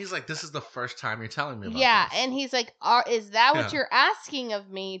 Right. And he's like, "This is the first time you're telling me about this." Yeah. And he's like, is that what you're asking of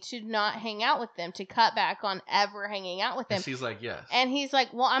me, to not hang out with them, to cut back on ever hanging out with them? And she's like, "Yes." And he's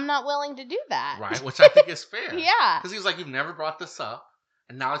like, "Well, I'm not willing to do that." Right. Which I think is fair. Yeah. Because he's like, "You've never brought this up.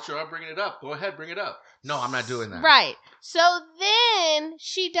 And now that you're bringing it up, go ahead, bring it up." "No, I'm not doing that." Right. So then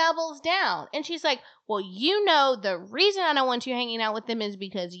she doubles down. And she's like, "Well, the reason I don't want you hanging out with them is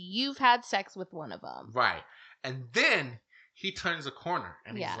because you've had sex with one of them." Right. And then he turns a corner.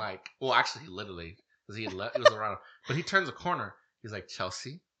 And he's like, well, actually, he literally, because he was around him. But he turns a corner. He's like,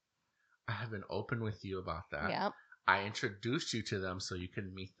 "Chelsea, I have been open with you about that. Yep. I introduced you to them so you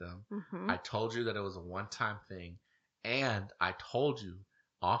can meet them. Mm-hmm. I told you that it was a one-time thing. And I told you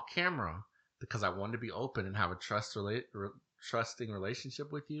off camera, because I wanted to be open and have a trusting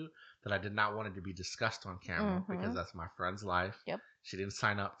relationship with you, that I did not want it to be discussed on camera, because that's my friend's life." Yep. She didn't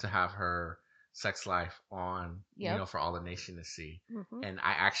sign up to have her sex life on, for all the nation to see. Mm-hmm. And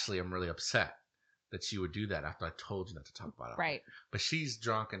I actually am really upset that you would do that after I told you not to talk about it. Right. But she's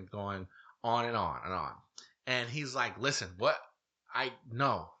drunk and going on and on and on. And he's like, "Listen, what?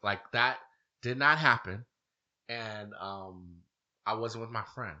 That did not happen. And I wasn't with my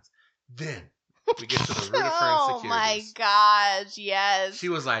friends." Then we get to the root of her insecurities. Oh my gosh, yes. She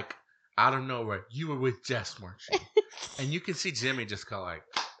was like, out of nowhere, "You were with Jess, weren't you?" And you can see Jimmy just go like,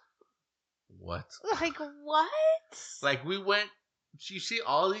 "What?" Like, what? Like, you see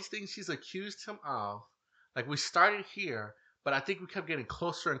all these things she's accused him of. Like, we started here, but I think we kept getting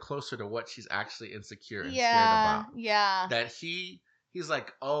closer and closer to what she's actually insecure and scared about. Yeah. That he's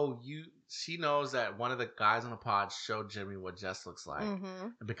like, "Oh, she knows that one of the guys on the pod showed Jimmy what Jess looks like." Mm-hmm.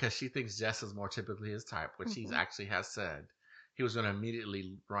 And because she thinks Jess is more typically his type, which he actually has said, he was going to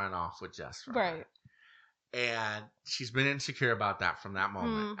immediately run off with Jess. Right. Her. And she's been insecure about that from that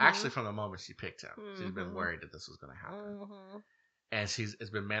moment. Mm-hmm. Actually, from the moment she picked him. Mm-hmm. She's been worried that this was going to happen. Mm-hmm. And it's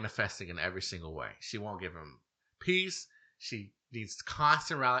been manifesting in every single way. She won't give him peace. She needs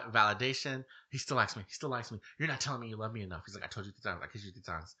constant validation. He still likes me. He still likes me. You're not telling me you love me enough. He's like, I told you 3 times. I kissed you 3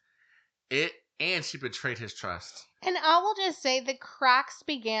 times. And she betrayed his trust. And I will just say the cracks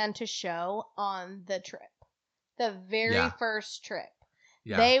began to show on the trip. The very first trip.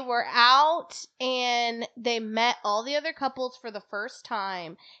 Yeah. They were out and they met all the other couples for the first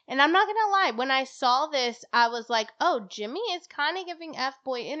time. And I'm not going to lie, when I saw this, I was like, oh, Jimmy is kind of giving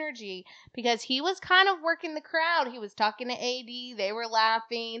F-boy energy because he was kind of working the crowd. He was talking to AD. They were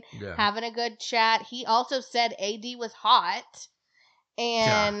laughing, having a good chat. He also said AD was hot.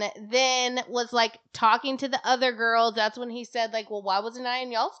 And then was like talking to the other girls. That's when he said like, well, why wasn't I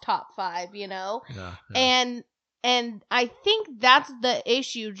in y'all's top 5, you know? Yeah. And I think that's the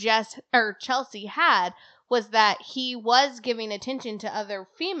issue Chelsea had, was that he was giving attention to other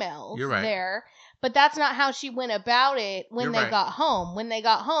females there, but that's not how she went about it when they got home. When they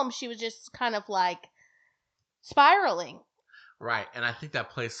got home, she was just kind of like spiraling. Right. And I think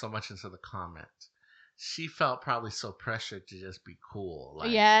that plays so much into the comment. She felt probably so pressured to just be cool. Like,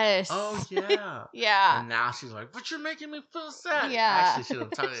 yes. Oh, yeah. Yeah. And now she's like, but you're making me feel sad. Yeah. Actually, she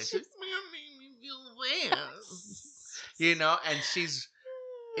doesn't tell me. She's making me feel bad. You know, and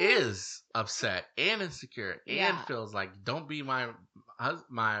is upset and insecure and feels like, don't be my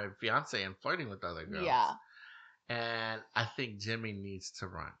fiance and flirting with other girls. Yeah. And I think Jimmy needs to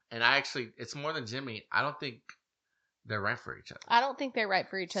run. And it's more than Jimmy. I don't think they're right for each other. I don't think they're right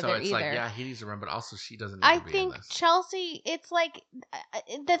for each other either. So it's like, yeah, he needs to run, but also she doesn't need to be in this. I think Chelsea, it's like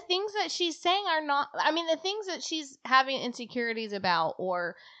the things that she's saying are not, I mean, the things that she's having insecurities about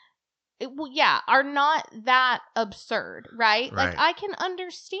are not that absurd, right? Like, I can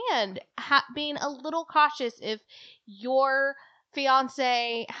understand being a little cautious if your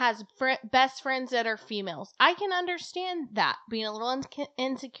fiance has best friends that are females. I can understand that, being a little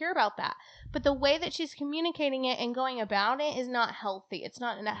insecure about that. But the way that she's communicating it and going about it is not healthy. It's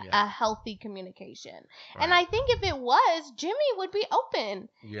not a healthy communication. Right. And I think if it was, Jimmy would be open.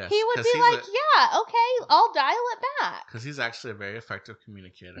 Yes, he would be like, yeah, okay, I'll dial it back. Because he's actually a very effective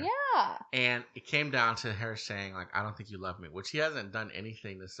communicator. Yeah. And it came down to her saying, like, I don't think you love me, which he hasn't done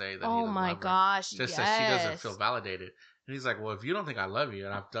anything to say that he doesn't love her. Oh my gosh, just that she doesn't feel validated. And he's like, well, if you don't think I love you,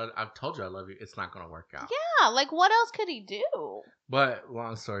 and I've told you I love you, it's not going to work out. Yeah, like, what else could he do? But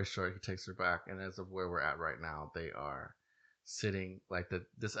long story short, he takes her back, and as of where we're at right now, they are sitting, like, the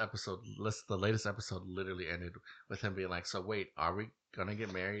latest episode literally ended with him being like, so wait, are we going to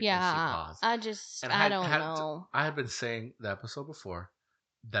get married? Yeah, I don't know. I had been saying the episode before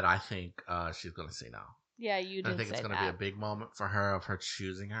that I think she's going to say no. Yeah, you did. I think it's going to be a big moment for her of her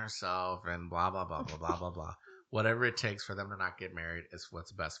choosing herself and blah, blah, blah, blah, blah, blah, blah. Whatever it takes for them to not get married is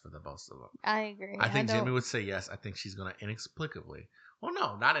what's best for the both of them. I agree. I think Jimmy would say yes. I think she's going to inexplicably, well,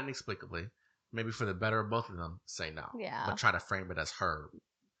 no, not inexplicably, maybe for the better of both of them, say no. Yeah. But try to frame it as her,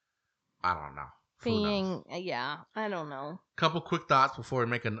 I don't know. I don't know. Couple quick thoughts before we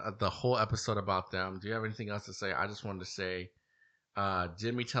make the whole episode about them. Do you have anything else to say? I just wanted to say,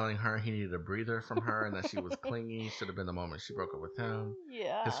 Jimmy telling her he needed a breather from her and that she was clingy should have been the moment she broke up with him.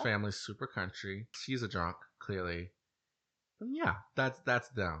 Yeah. His family's super country. She's a drunk, clearly. And yeah, that's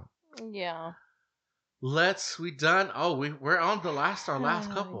them. Yeah. We done. Oh, we're on our last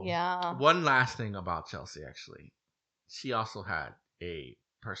couple. Yeah. One last thing about Chelsea, actually. She also had a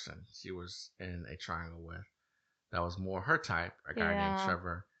person she was in a triangle with that was more her type, a guy named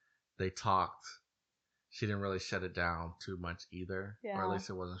Trevor. They talked. She didn't really shut it down too much either, or at least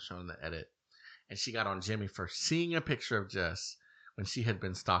it wasn't shown in the edit. And she got on Jimmy for seeing a picture of Jess when she had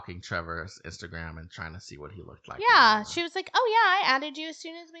been stalking Trevor's Instagram and trying to see what he looked like. Yeah, she was like, "Oh yeah, I added you as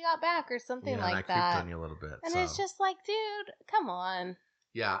soon as we got back," or something like that. I creeped on you a little bit, and it's just like, dude, come on.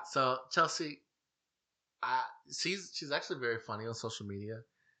 Yeah. So Chelsea, she's actually very funny on social media.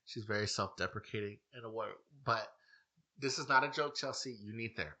 She's very self-deprecating in a way, but this is not a joke, Chelsea. You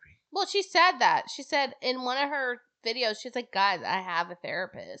need therapy. Well, she said that. She said in one of her videos, she's like, guys, I have a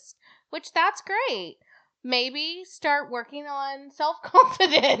therapist, which that's great. Maybe start working on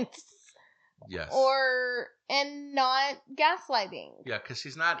self-confidence. Yes. And not gaslighting. Yeah, because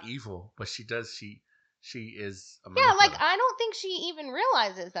she's not evil, but she is a yeah, like, I don't think she even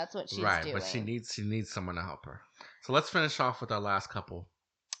realizes that's what she's doing. Right, but she needs someone to help her. So let's finish off with our last couple.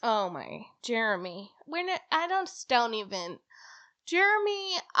 Oh my, Jeremy. I don't even...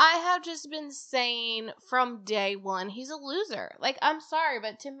 Jeremy, I have just been saying from day one, he's a loser. Like, I'm sorry,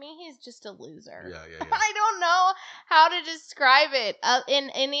 but to me, he's just a loser. Yeah. I don't know how to describe it in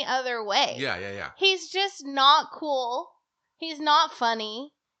any other way. Yeah. He's just not cool. He's not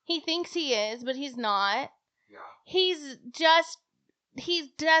funny. He thinks he is, but he's not. Yeah. He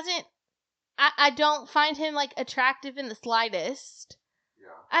doesn't, I don't find him, like, attractive in the slightest. Yeah.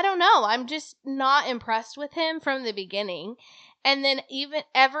 I don't know. I'm just not impressed with him from the beginning. And then even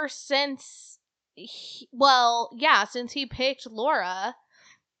ever since, since he picked Laura,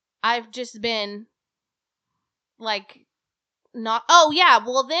 I've just been, like, not... Oh, yeah,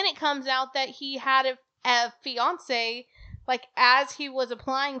 well, then it comes out that he had a fiance, like, as he was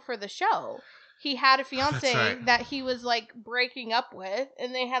applying for the show. He had a fiance that he was, like, breaking up with,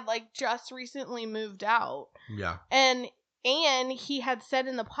 and they had, like, just recently moved out. Yeah. And he had said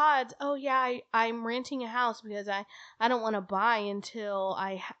in the pods, oh, yeah, I'm renting a house because I don't want to buy until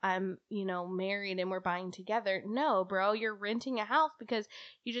I'm, married and we're buying together. No, bro, you're renting a house because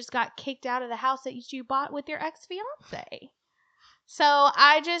you just got kicked out of the house that you bought with your ex-fiance. So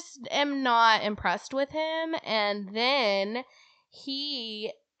I just am not impressed with him. And then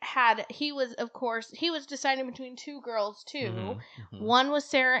he was deciding between two girls too. Mm-hmm. One was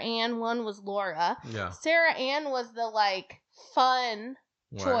Sarah Ann, one was Laura. Yeah. Sarah Ann was the, like, fun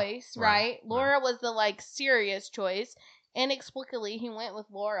choice, right? Laura was the, like, serious choice. Inexplicably, he went with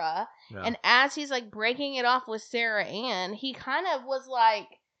Laura. Yeah. And as he's, like, breaking it off with Sarah Ann, he kind of was like,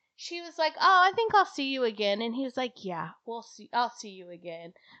 she was like, oh, I think I'll see you again. And he was like, yeah, I'll see you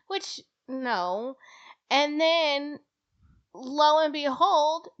again. Which, no. And then, lo and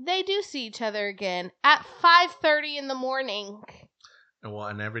behold, they do see each other again at 5:30 in the morning.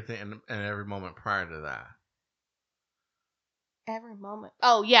 And everything, and every moment prior to that. Every moment.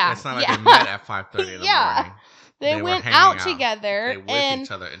 Oh, yeah. It's not like they met at 5:30 in the morning. They went out together. They with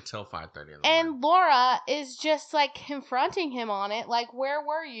each other until 5:30 in the morning. And Laura is just, like, confronting him on it. Like, where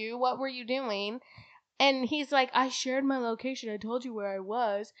were you? What were you doing? And he's like, I shared my location. I told you where I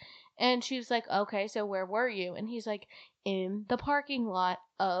was. And she's like, okay, so where were you? And he's like, in the parking lot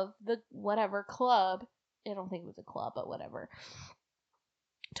of the whatever club. I don't think it was a club, but whatever.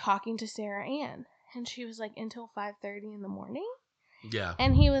 Talking to Sarah Ann. And she was like, until 5:30 in the morning? Yeah.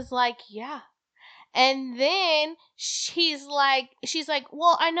 And he was like, yeah. And then she's like,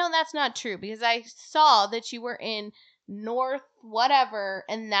 well, I know that's not true because I saw that you were in North whatever,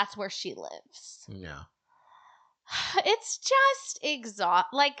 and that's where she lives. Yeah. It's just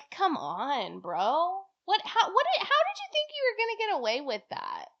like, come on, bro. How did you think you were going to get away with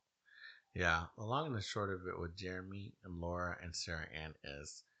that? Yeah. The long and the short of it with Jeremy and Laura and Sarah Ann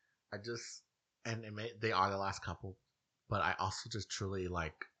is, they are the last couple, but I also just truly,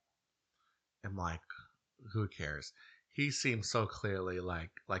 like, am like, who cares? He seems so clearly,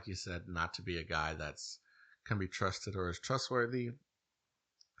 like you said, not to be a guy that's can be trusted or is trustworthy.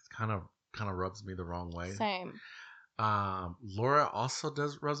 It's kind of rubs me the wrong way. Same. Laura also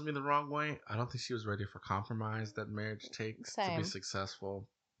rubs me the wrong way. I don't think she was ready for compromise that marriage takes to be successful.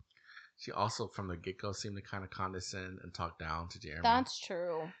 She also, from the get-go, seemed to kind of condescend and talk down to Jeremy. That's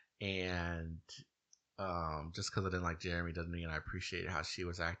true. And just because I didn't like Jeremy doesn't mean I appreciated how she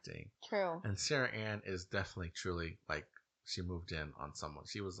was acting. True. And Sarah Ann is definitely, truly, like, she moved in on someone.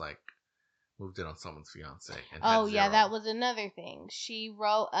 She was, like, moved in on someone's fiance. And yeah, that was another thing. She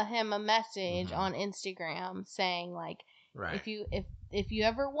wrote him a message on Instagram saying, like, right. if you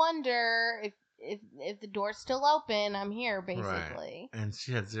ever wonder if the door's still open, I'm here, basically. Right. And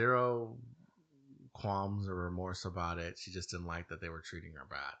she had zero qualms or remorse about it. She just didn't like that they were treating her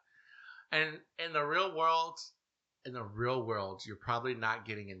bad. And in the real world, you're probably not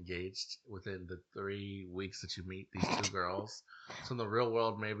getting engaged within the 3 weeks that you meet these two girls. So in the real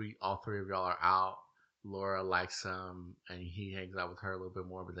world, maybe all three of y'all are out. Laura likes him, and he hangs out with her a little bit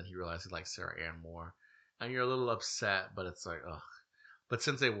more, but then he realizes he likes Sarah Ann more. And you're a little upset, but it's like, ugh. But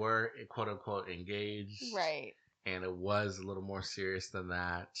since they were, quote unquote, engaged, right, and it was a little more serious than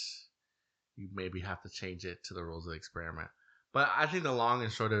that, you maybe have to change it to the rules of the experiment. But I think the long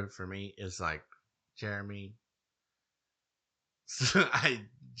and short of it for me is, like, Jeremy.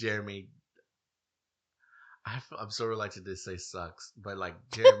 I'm so reluctant to say sucks, but, like,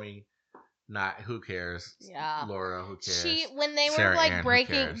 Jeremy, not, who cares? Yeah. Laura, who cares? When they Sarah were, like, Ann,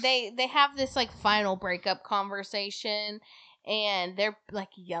 breaking, they have this, like, final breakup conversation, And they're like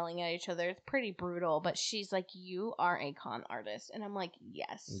yelling at each other. It's pretty brutal. But she's like, "You are a con artist," and I'm like,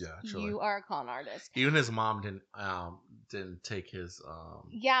 "Yes, you are a con artist." Even his mom didn't take his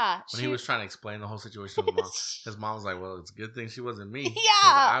when he was trying to explain the whole situation to his mom. His mom was like, "Well, it's a good thing she wasn't me. Yeah,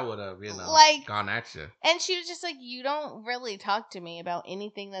 I would have gone at you." And she was just like, "You don't really talk to me about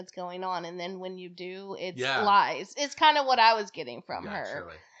anything that's going on, and then when you do, it's lies." It's kind of what I was getting from her.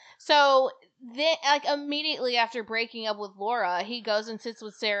 Surely. So then, like, immediately after breaking up with Laura, he goes and sits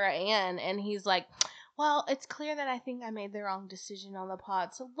with Sarah Ann, and he's like, "Well, it's clear that I think I made the wrong decision on the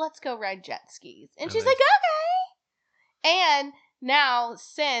pod, so let's go ride jet skis." And she's like, "Okay." And now,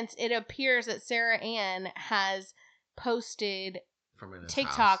 since it appears that Sarah Ann has posted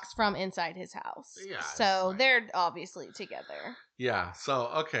TikToks from inside his house. Yeah. So they're obviously together. Yeah. So,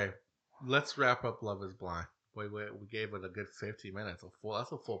 okay. Let's wrap up Love is Blind. We gave it a good 50 minutes.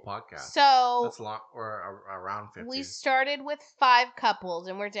 That's a full podcast. So that's long, or around 50. We started with 5 couples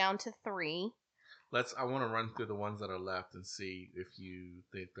and we're down to 3. I want to run through the ones that are left and see if you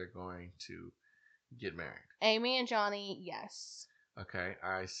think they're going to get married. Amy and Johnny, yes. Okay,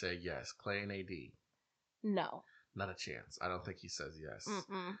 I say yes. Clay and AD, no. Not a chance. I don't think he says yes.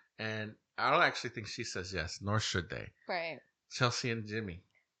 Mm-mm. And I don't actually think she says yes, nor should they. Right. Chelsea and Jimmy.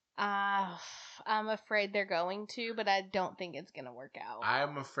 I'm afraid they're going to, but I don't think it's going to work out.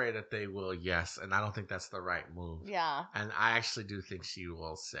 I'm afraid that they will, yes, and I don't think that's the right move. Yeah. And I actually do think she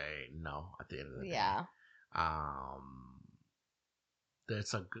will say no at the end of the day. Yeah. I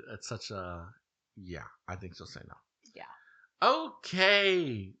think she'll say no. Yeah.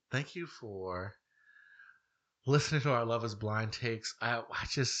 Okay. Thank you for listening to our Love is Blind takes.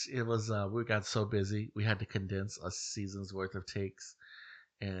 We got so busy. We had to condense a season's worth of takes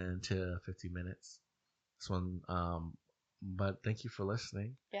into 50 minutes. This one, but thank you for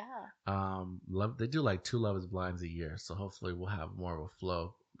listening. Yeah. They do like 2 Love is Blinds a year, so hopefully we'll have more of a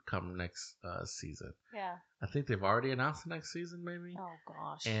flow come next season. Yeah. I think they've already announced the next season, maybe. Oh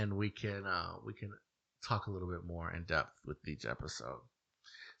gosh. And we can talk a little bit more in depth with each episode.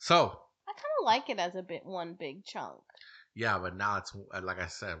 So I kind of like it as one big chunk. Yeah, but now it's like I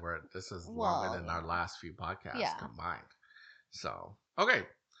said, this is longer than our last few podcasts combined. So, okay.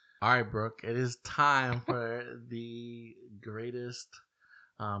 All right, Brooke, it is time for the greatest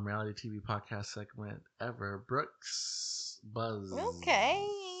reality TV podcast segment ever, Brooke's Buzz. Okay.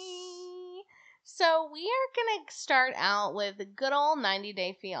 So we are going to start out with the good old 90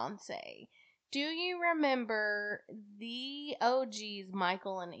 Day Fiancé. Do you remember the OGs,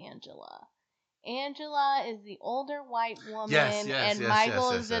 Michael and Angela? Angela is the older white woman, and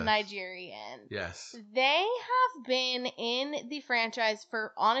Michael is the Nigerian. Yes. They have been in the franchise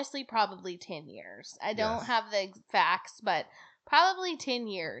for, honestly, probably 10 years. I don't have the facts, but probably 10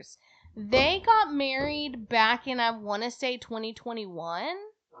 years. They got married back in, I want to say, 2021.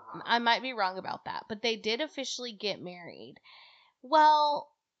 I might be wrong about that, but they did officially get married.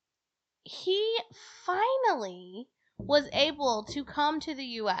 Well, he finally was able to come to the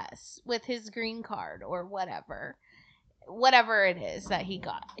U.S. with his green card or whatever it is that he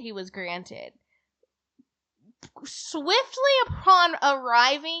was granted. Swiftly upon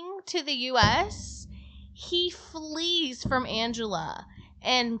arriving to the U.S., he flees from Angela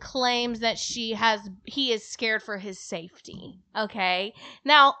and claims that he is scared for his safety. Okay?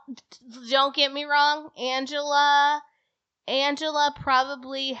 Now, don't get me wrong, Angela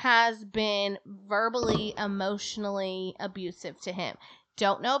probably has been verbally, emotionally abusive to him.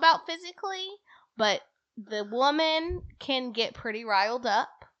 Don't know about physically, but the woman can get pretty riled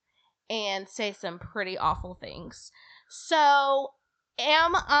up and say some pretty awful things. So,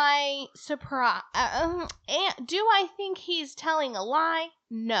 am I surprised? Do I think he's telling a lie?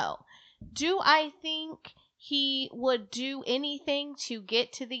 No. Do I think he would do anything to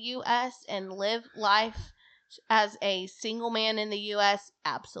get to the U.S. and live life as a single man in the U.S.?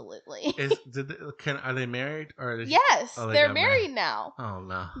 Absolutely. Are they married? Yes, they're married now. Oh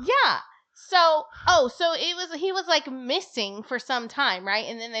no. Yeah. So he was like missing for some time, right?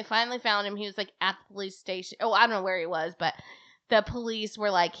 And then they finally found him. He was like at the police station. Oh, I don't know where he was, but the police were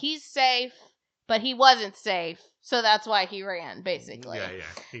like, he's safe, but he wasn't safe. So that's why he ran, basically. Yeah.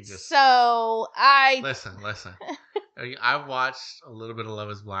 So Listen. I've watched a little bit of Love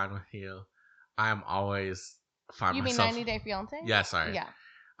is Blind with you. I'm always You mean 90 Day Fiancé? Yeah, sorry. Yeah.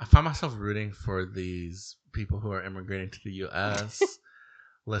 I find myself rooting for these people who are immigrating to the U.S.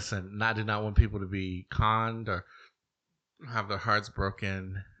 Listen, I do not want people to be conned or have their hearts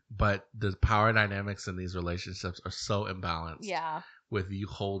broken, but the power dynamics in these relationships are so imbalanced. Yeah. With you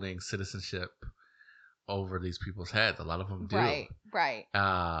holding citizenship over these people's heads. A lot of them do. Right.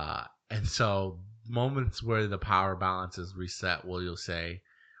 And so moments where the power balance is reset. Well, you'll say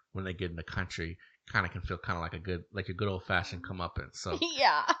when they get in the country, kind of can feel kind of like a good old fashioned comeuppance. So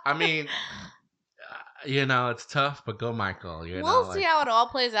yeah, I mean, it's tough, but go Michael. We'll see how it all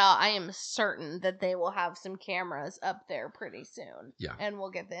plays out. I am certain that they will have some cameras up there pretty soon. Yeah, and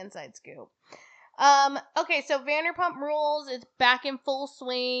we'll get the inside scoop. Okay, so Vanderpump Rules is back in full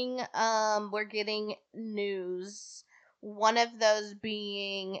swing. We're getting news. One of those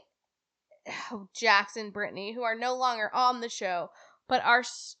being Jax and Brittany, who are no longer on the show, but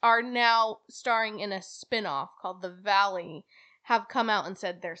are now starring in a spinoff called The Valley, have come out and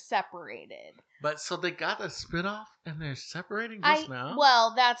said they're separated. But so they got a spinoff and they're separating just now?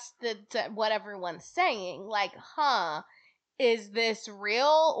 Well, that's what everyone's saying. Like, is this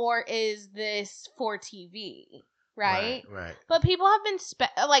real or is this for TV? Right. But people have been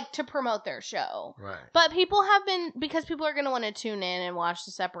to promote their show. Right. But people have been, because people are going to want to tune in and watch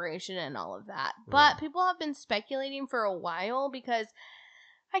the separation and all of that. But people have been speculating for a while because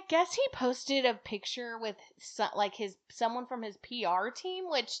I guess he posted a picture with someone from his PR team,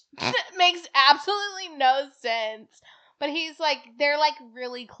 which makes absolutely no sense. But he's they're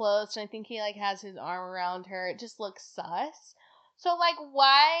really close, and I think he has his arm around her. It just looks sus. So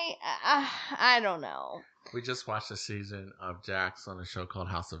why? I don't know. We just watched a season of Jax on a show called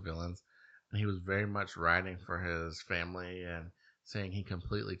House of Villains, and he was very much writing for his family and saying he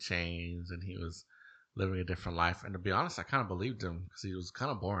completely changed and he was living a different life. And to be honest, I kind of believed him because he was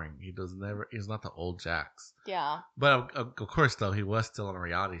kind of boring. He's not the old Jax. Yeah. But of course, though, he was still on a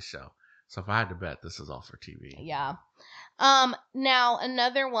reality show. So if I had to bet, this is all for TV. Yeah. Now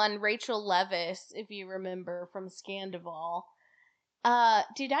another one, Rachel Leviss, if you remember from Scandival.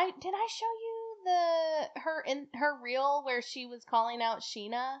 Did I show you her reel where she was calling out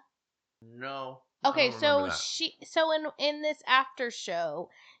Sheena? No. Okay, so in this after show,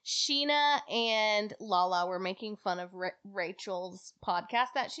 Sheena and Lala were making fun of Rachel's podcast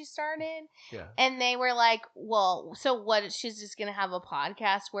that she started. Yeah. And they were like, well, so what? She's just going to have a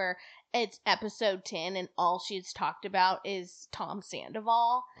podcast where it's episode 10 and all she's talked about is Tom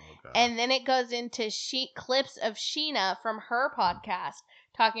Sandoval. Okay. And then it goes into clips of Sheena from her podcast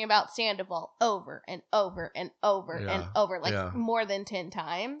talking about Sandoval over and over and over and over, more than 10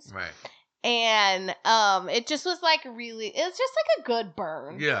 times. Right. And it just was really, it was just a good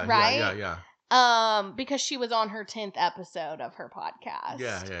burn. Yeah, right? Yeah. Because she was on her 10th episode of her podcast.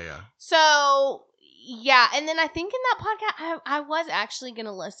 Yeah. So yeah, and then I think in that podcast I was actually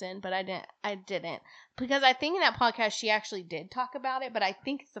gonna listen, but I didn't because I think in that podcast she actually did talk about it, but I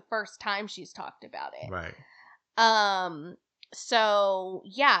think it's the first time she's talked about it. Right. So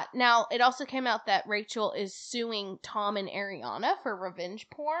yeah, now it also came out that Rachel is suing Tom and Ariana for revenge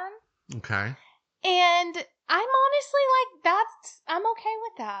porn. Okay. And I'm honestly I'm okay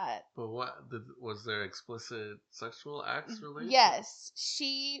with that. But was there explicit sexual acts related? Yes.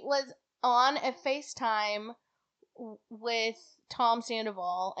 She was on a FaceTime with Tom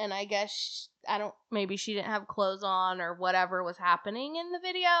Sandoval, and I guess, maybe she didn't have clothes on or whatever was happening in the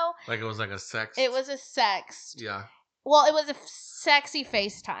video. Like it was like a sex? It was a sex. Yeah. Well, it was a sexy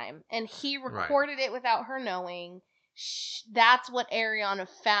FaceTime, and he recorded it without her knowing. That's what Ariana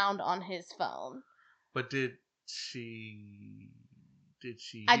found on his phone. But did she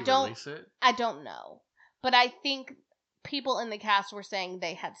release it? I don't know. But I think people in the cast were saying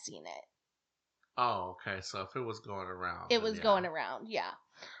they had seen it. Oh, okay. So if it was going around. It was going around, yeah.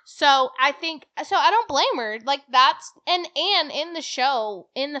 So I don't blame her. That's and in the show,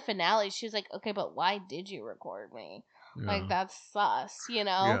 in the finale, she was like, okay, but why did you record me? Yeah. That's sus,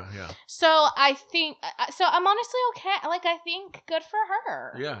 Yeah. So I think, I'm honestly okay. I think good for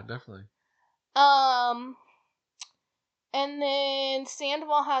her. Yeah, definitely. And then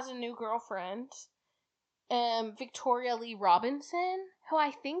Sandoval has a new girlfriend, Victoria Lee Robinson, who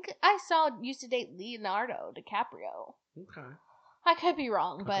I think I saw used to date Leonardo DiCaprio. Okay. I could be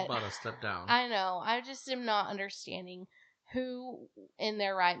wrong, but about a step down. I know. I just am not understanding who in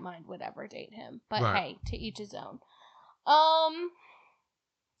their right mind would ever date him. But hey, to each his own.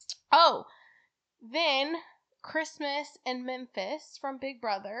 Then Christmas and Memphis from Big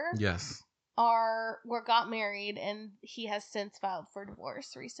Brother. Yes. got married, and he has since filed for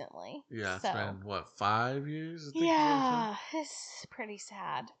divorce recently. Yeah, it's been 5 years? Yeah, it's pretty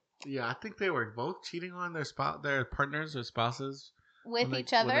sad. Yeah, I think they were both cheating on their partners or spouses with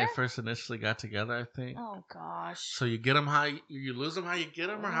each other when they first initially got together. I think. Oh gosh. So you get them how you lose them how you get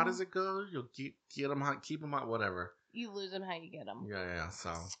them, or how does it go? You'll keep them how, whatever. you lose them how you get them. Yeah.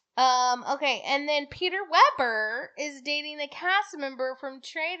 So. Okay, and then Peter Weber is dating a cast member from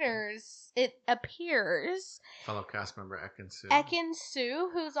Traitors. It appears. Fellow cast member Ekin-Su. Ekin-Su,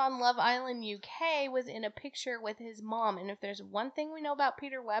 who's on Love Island UK, was in a picture with his mom. And if there's one thing we know about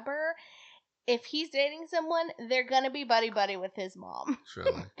Peter Weber, if he's dating someone, they're gonna be buddy-buddy with his mom.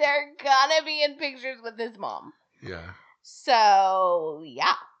 Surely. They're gonna be in pictures with his mom. Yeah. So,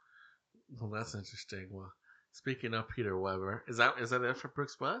 yeah. Well, that's interesting. Well, speaking of Peter Weber, is that it for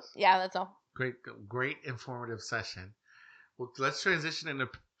Brooks Buzz? Yeah, that's all. Great informative session. Well, let's transition into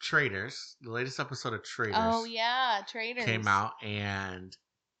Traitors. The latest episode of Traitors. Oh yeah, Traitors came out, and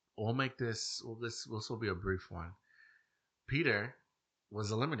we'll make this. This will be a brief one. Peter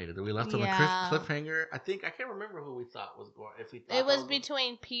was eliminated. We left on a cliffhanger. I can't remember who we thought was going. If we thought it was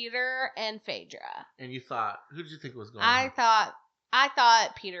between Peter and Phaedra. And you thought, who did you think was going? I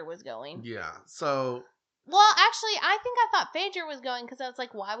thought Peter was going. Yeah. So. Well, actually, I think I thought Phaedra was going because I was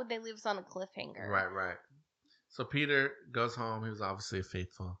like, why would they leave us on a cliffhanger? Right. So Peter goes home. He was obviously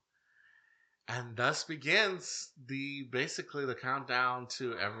faithful. And thus begins basically the countdown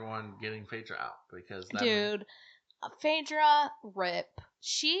to everyone getting Phaedra out. Because Phaedra, rip.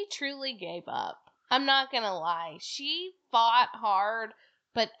 She truly gave up. I'm not going to lie. She fought hard,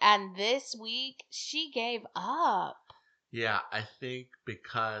 and this week, she gave up. Yeah, I think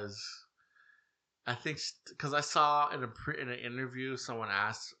because I saw in an interview, someone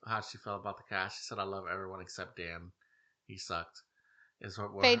asked how she felt about the cast. She said, I love everyone except Dan. He sucked.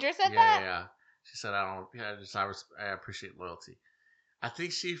 Phaedra said that? Yeah. She said, I appreciate loyalty. I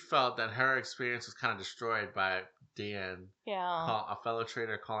think she felt that her experience was kind of destroyed by Dan, a fellow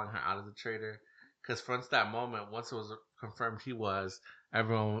traitor, calling her out as a traitor. Because once it was confirmed he was,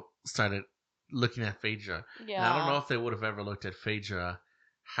 everyone started looking at Phaedra. Yeah. And I don't know if they would have ever looked at Phaedra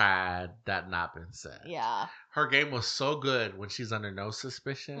had that not been said. Yeah. Her game was so good when she's under no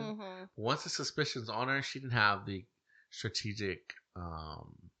suspicion. Mm-hmm. Once the suspicion's on her, she didn't have the strategic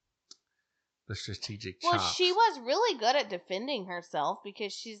chops. Well, she was really good at defending herself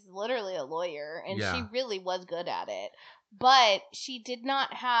because she's literally a lawyer and she really was good at it. But she did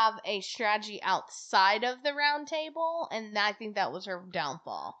not have a strategy outside of the round table, and I think that was her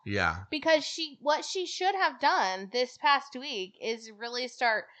downfall. Yeah. Because what she should have done this past week is really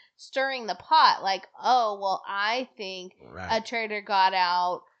start stirring the pot. Like, oh, well, I think a traitor got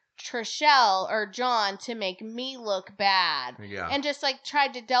out Trishelle or John to make me look bad. Yeah. And just like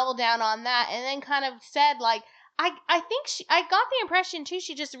tried to double down on that, and then kind of said like, I think I got the impression too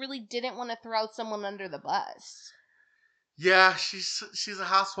she just really didn't want to throw someone under the bus. Yeah, she's a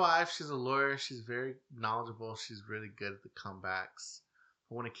housewife. She's a lawyer. She's very knowledgeable. She's really good at the comebacks.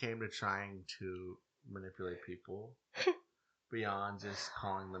 But when it came to trying to manipulate people beyond just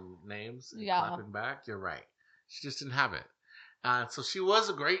calling them names and clapping back, you're right. She just didn't have it. So she was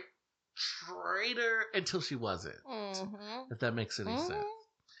a great traitor until she wasn't. Mm-hmm. If that makes any sense.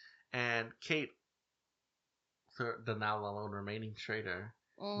 And Kate, the now alone remaining traitor,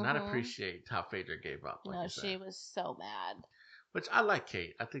 not appreciate how Phaedra gave up. Like she was so mad. Which I like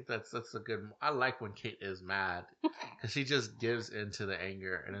Kate. I think that's a good. I like when Kate is mad because she just gives into the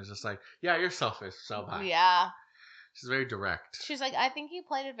anger and it's just like, yeah, you're selfish. So bye. Yeah. She's very direct. She's like, I think you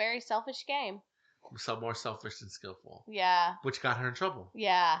played a very selfish game. So more selfish than skillful. Yeah. Which got her in trouble.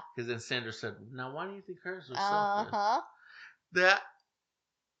 Yeah. Because then Sandra said, now why do you think hers was selfish?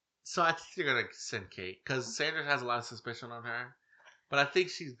 So I think you're going to send Kate because Sandra has a lot of suspicion on her. But I think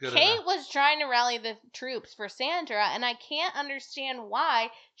she's good enough. Kate was trying to rally the troops for Sandra, and I can't understand why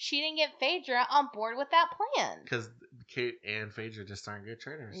she didn't get Phaedra on board with that plan. Because Kate and Phaedra just aren't good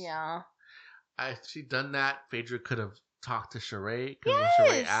trainers. Yeah. If she'd done that, Phaedra could have talked to Sheree. Because when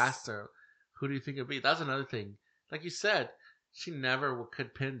Sheree asked her, who do you think it'd be? That's another thing. Like you said, she never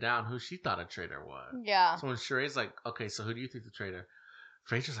could pin down who she thought a traitor was. Yeah. So when Sheree's like, okay, so who do you think the traitor?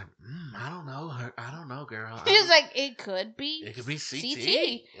 Phaedra's like, I don't know. I don't know, girl. She's like, it could be CT.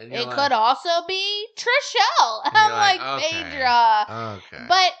 It could also be Trishelle. I'm like, okay, Phaedra. Okay.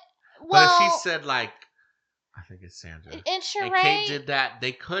 But if she said like, I think it's Sandra. And Sheree. And Kate did that.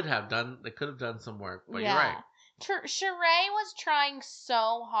 They could have done some work. But you're right. Sheree was trying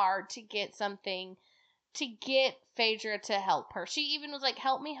so hard to get something, to get Phaedra to help her. She even was like,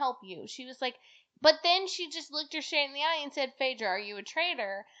 help me help you. She was like, but then she just looked her straight in the eye and said, Phaedra, are you a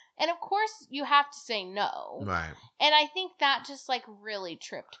traitor? And of course you have to say no. Right. And I think that just like really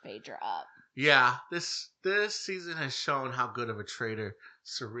tripped Phaedra up. Yeah. This season has shown how good of a traitor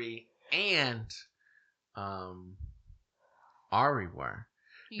Sheree and Ari were.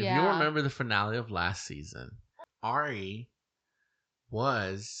 Yeah. If you remember the finale of last season, Ari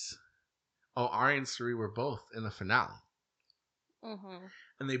was Ari and Suri were both in the finale. Mm-hmm.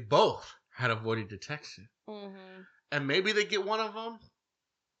 And they both had avoided detection. Mm-hmm. And maybe they get one of them.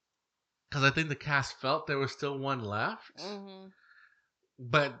 Because I think the cast felt there was still one left. Mm-hmm.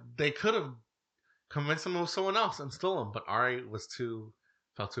 But they could have convinced him it was someone else and stole him. But Ari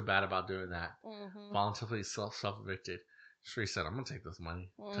felt too bad about doing that. Mm-hmm. Voluntarily self-evicted. Shree said, I'm going to take this money.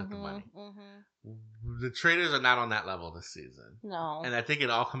 Took the money. Mm-hmm. The Traitors are not on that level this season. No. And I think it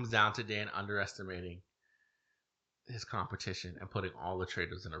all comes down to Dan underestimating his competition and putting all the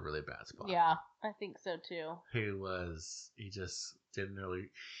Traitors in a really bad spot. Yeah, I think so too. He just didn't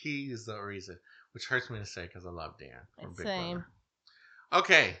really, he's the reason, which hurts me to say because I love Dan from Big Same. Brother.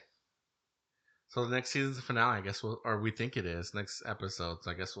 Okay. So the next season's finale, I guess we think it is, next episode,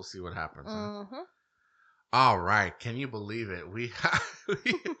 so I guess we'll see what happens. Mm-hmm. Huh? All right. Can you believe it? We are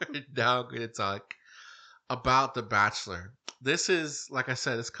now going to talk about The Bachelor. This is, like I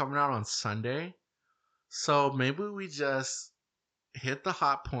said, it's coming out on Sunday. So maybe we just hit the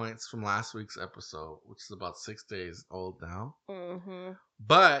hot points from last week's episode, which is about 6 days old now. Mm-hmm.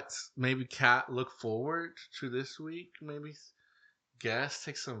 But maybe look forward to this week. Maybe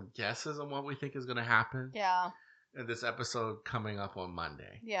take some guesses on what we think is going to happen. Yeah. In this episode coming up on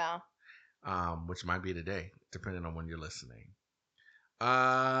Monday. Yeah. Which might be today, depending on when you're listening.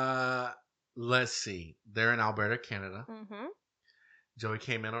 Let's see. They're in Alberta, Canada. Mm-hmm. Joey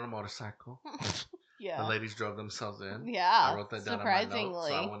came in on a motorcycle. Yeah. The ladies drove themselves in. Yeah. I wrote that down in my notes,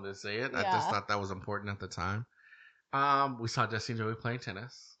 so I wanted to say it. Yeah. I just thought that was important at the time. We saw Jesse and Joey playing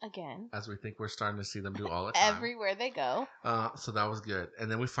tennis. Again. As we think we're starting to see them do all the time. Everywhere they go. So that was good.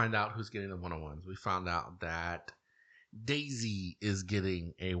 And then we find out who's getting the one-on-ones. We found out that Daisy is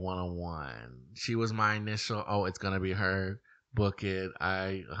getting a one-on-one. She was my initial, it's going to be her. Book it.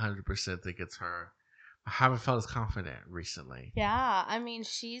 I 100% think it's her. I haven't felt as confident recently. Yeah, I mean,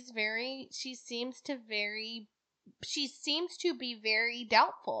 she seems to be very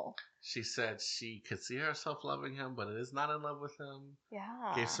doubtful. She said she could see herself loving him, but is not in love with him.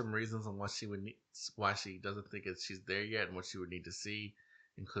 Yeah. Gave some reasons on what she would need, why she doesn't think she's there yet, and what she would need to see,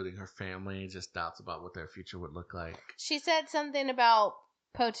 including her family, just doubts about what their future would look like. She said something about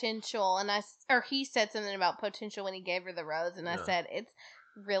potential, he said something about potential when he gave her the rose, and I said, it's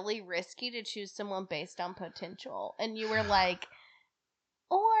really risky to choose someone based on potential. And you were like,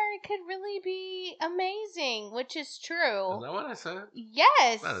 or it could really be amazing, which is true. Is that what I said?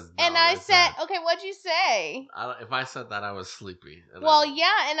 Yes. And I said, okay, what'd you say? If I said that, I was sleepy. Well,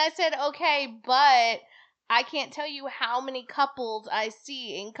 yeah, and I said, okay, but I can't tell you how many couples I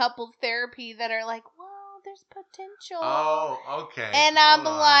see in couples therapy that are like, well, there's potential. Oh, okay. And I'm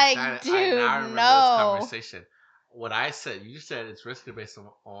like, dude, I remember this conversation. What I said, you said it's risky based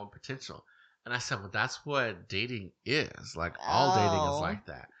on potential. And I said, well, that's what dating is. Like, all dating is like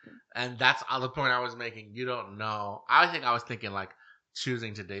that. And that's the point I was making. You don't know. I think I was thinking, like,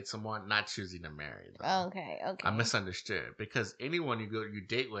 choosing to date someone, not choosing to marry them. Okay. I misunderstood. Because anyone you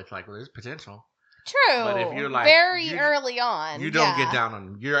date with, like, well, there's potential. True. But if you're like very early on, you don't get down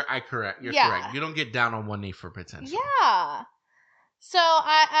on. You're correct. You're correct. You don't get down on one knee for potential. Yeah. So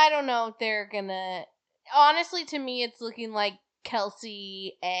I don't know if they're gonna. Honestly, to me, it's looking like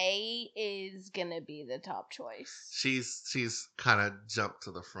Kelsey A is gonna be the top choice. She's kind of jumped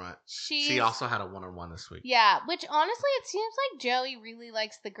to the front. She also had a one-on-one this week. Yeah, which honestly, it seems like Joey really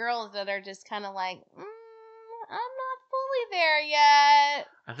likes the girls that are just kind of like, I'm not fully there yet.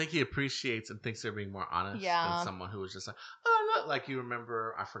 I think he appreciates and thinks they're being more honest than someone who was just like, oh, look, like you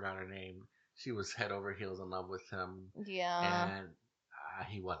remember, I forgot her name. She was head over heels in love with him. Yeah. And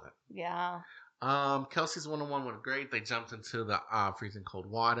he wasn't. Yeah. Kelsey's one-on-one went great. They jumped into the freezing cold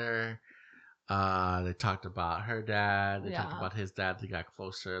water. They talked about her dad. They talked about his dad. They got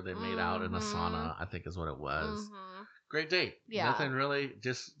closer. They made out in a sauna, I think is what it was. Mm-hmm. Great date. Yeah. Nothing really,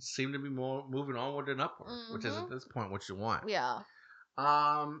 just seemed to be more moving onward and upward, which is at this point what you want. Yeah.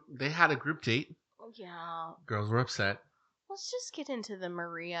 They had a group date. Yeah. Girls were upset. Let's just get into the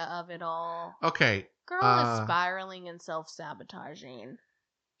Maria of it all. Okay. Girl is spiraling and self-sabotaging.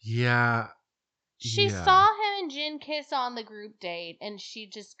 Yeah. She saw him and Jen kiss on the group date, and she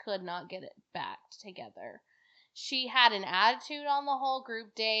just could not get it back together. She had an attitude on the whole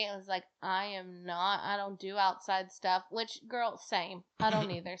group date and was like, I don't do outside stuff, which, girl, same. I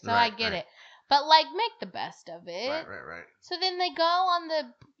don't either, so I get it. But, like, make the best of it. Right. So then they go on the,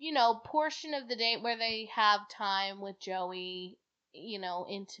 portion of the date where they have time with Joey,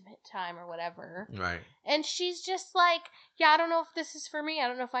 intimate time or whatever. Right. And she's just like, yeah, I don't know if this is for me. I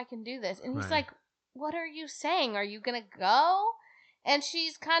don't know if I can do this. And he's like, what are you saying? Are you going to go? And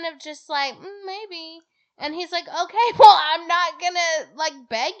she's kind of just like, maybe. And he's like, okay, well, I'm not gonna, like,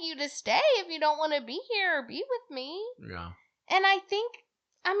 beg you to stay if you don't want to be here or be with me. Yeah. And I think,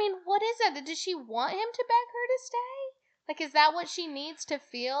 I mean, what is that? Does she want him to beg her to stay? Like, is that what she needs to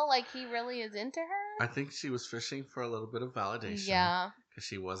feel like he really is into her? I think she was fishing for a little bit of validation. Yeah. Because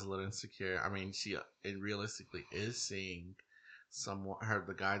she was a little insecure. I mean, it realistically is seeing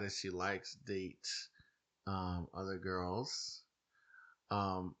the guy that she likes date other girls.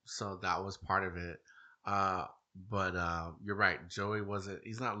 So that was part of it. But you're right.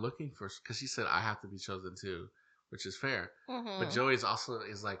 He's not looking for, because she said, I have to be chosen too, which is fair. Mm-hmm. But Joey's also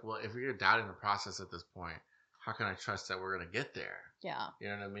is like, well, if you're doubting the process at this point, how can I trust that we're going to get there? Yeah. You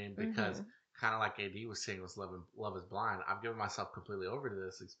know what I mean? Because kind of like AD was saying with Love is Blind, I've given myself completely over to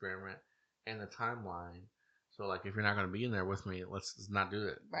this experiment and the timeline. So, like, if you're not going to be in there with me, let's not do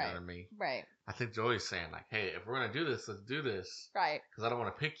it. Right. You know what I mean? Right. I think Joey's saying, like, hey, if we're going to do this, let's do this. Right. Because I don't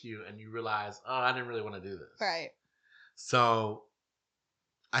want to pick you, and you realize, oh, I didn't really want to do this. Right. So,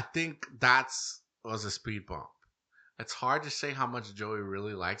 I think was a speed bump. It's hard to say how much Joey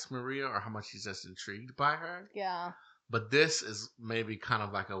really likes Maria or how much he's just intrigued by her. Yeah. But this is maybe kind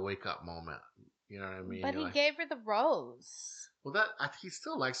of like a wake-up moment. You know what I mean? But he like, gave her the rose. Well, he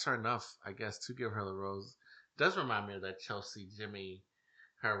still likes her enough, I guess, to give her the rose. It does remind me of that Chelsea Jimmy,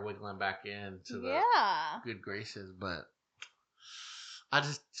 her wiggling back into the good graces, but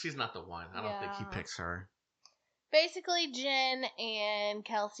she's not the one. I don't think he picks her. Basically, Jen and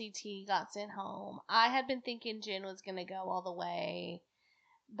Kelsey T got sent home. I had been thinking Jen was going to go all the way,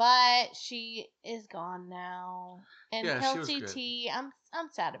 but she is gone now. And Kelsey T, I'm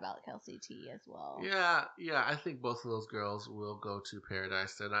sad about Kelsey T as well. Yeah. I think both of those girls will go to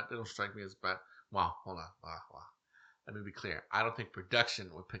Paradise. They don't strike me as bad. Wow, hold on. Wow. Let me be clear. I don't think production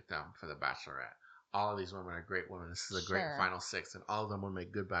would pick them for the Bachelorette. All of these women are great women. This is a great final six, and all of them would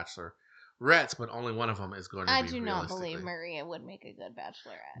make good Bachelorettes, but only one of them is going to be. I do not believe Maria would make a good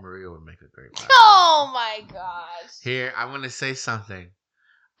Bachelorette. Maria would make a great Bachelorette. Oh my gosh. Here, I'm going to say something.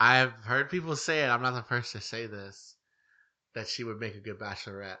 I've heard people say it. I'm not the first to say this. That she would make a good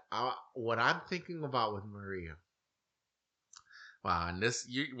Bachelorette. What I'm thinking about with Maria. Wow, and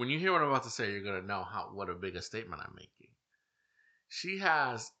when you hear what I'm about to say, you're gonna know what a big a statement I'm making. She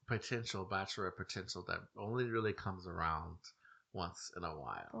has Bachelorette potential that only really comes around once in a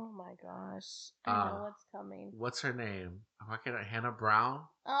while. Oh my gosh, I know what's coming. What's her name? Hannah Brown.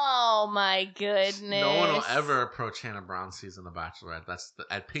 Oh my goodness! No one will ever approach Hannah Brown's season of Bachelorette. That's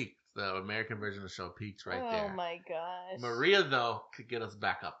at peak. The American version of the show peaks right there. Oh my gosh. Maria, though, could get us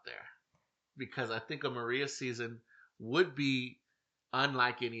back up there. Because I think a Maria season would be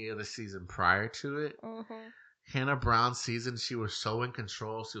unlike any other season prior to it. Mm-hmm. Hannah Brown's season, she was so in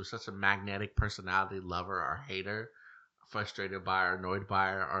control. She was such a magnetic personality, lover or hater, frustrated by her, annoyed by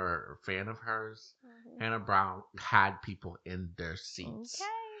her, or a fan of hers. Mm-hmm. Hannah Brown had people in their seats. Okay.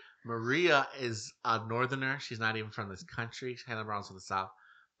 Maria is a northerner. She's not even from this country. Hannah Brown's from the South.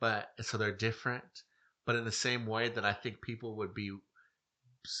 So they're different, but in the same way that I think people would be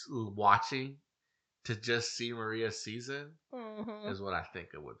watching to just see Maria's season is what I think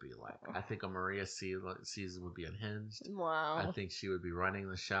it would be like. I think a Maria season would be unhinged. Wow. I think she would be running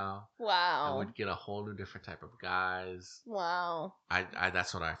the show. Wow. And would get a whole new different type of guys. Wow.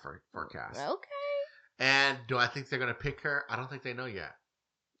 That's what I forecast. Okay. And do I think they're going to pick her? I don't think they know yet.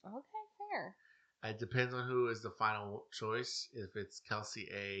 Okay, fair. It depends on who is the final choice. If it's Kelsey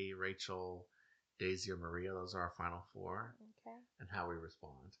A, Rachel, Daisy, or Maria, those are our final four. Okay. And how we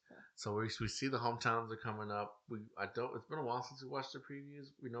respond. Okay. So we see the hometowns are coming up. It's been a while since we watched the previews.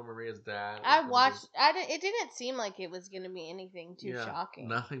 We know Maria's dad. It didn't seem like it was going to be anything too shocking.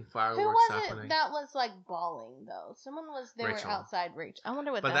 Nothing fireworks Who was happening. It that was like bawling though? Someone was. They Rachel. were outside Rachel. I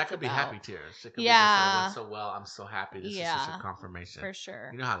wonder what. But that's that could about. be happy tears. It could be just like, it went so well. I'm so happy. This is such a confirmation. For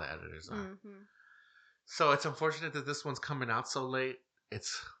sure. You know how the editors are. Mm-hmm. So it's unfortunate that this one's coming out so late.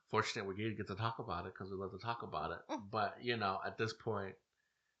 It's fortunate we get to talk about it because we love to talk about it. But at this point,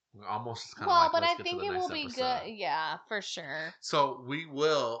 we're almost just kind of like, let's get to the next episode. But I think it will be good. Yeah, for sure. So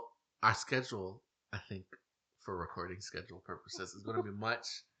our schedule, I think, for recording schedule purposes, is going to be much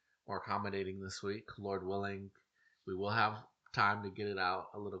more accommodating this week. Lord willing, we will have time to get it out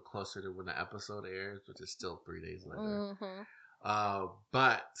a little closer to when the episode airs, which is still 3 days later. Mm-hmm.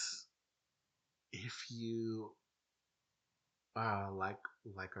 But if you like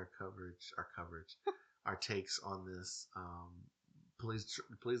our coverage, our takes on this,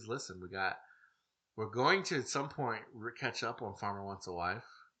 please listen. We're going to at some point catch up on Farmer Wants a Wife.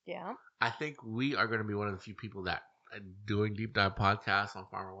 Yeah. I think we are going to be one of the few people that are doing deep dive podcasts on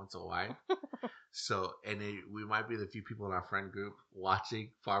Farmer Wants a Wife. We might be the few people in our friend group watching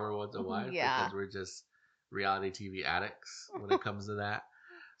Farmer Wants a Wife because we're just reality TV addicts when it comes to that.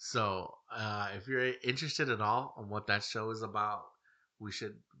 So if you're interested at all on what that show is about, we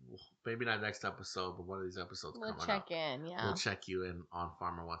should maybe not next episode, but one of these episodes we'll coming check up. in. Yeah, We'll check you in on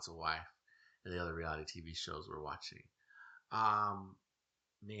Farmer Wants a Wife and the other reality TV shows we're watching.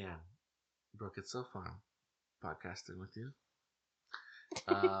 Man, Brooke, it's so fun podcasting with you.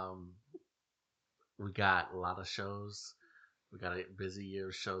 We got a lot of shows. We got a busy year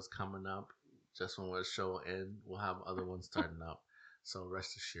of shows coming up. Just when our show will end, we'll have other ones starting up. So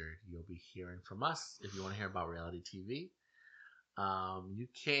rest assured, you'll be hearing from us. If you want to hear about reality TV, you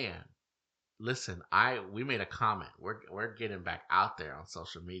can. Listen, we made a comment. We're getting back out there on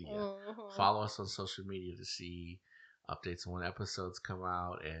social media. Mm-hmm. Follow us on social media to see updates on when episodes come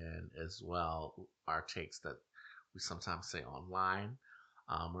out, and as well our takes that we sometimes say online.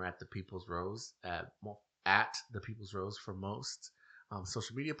 We're at the People's Rose at the People's Rose for most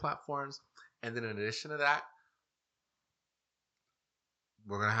social media platforms, and then in addition to that,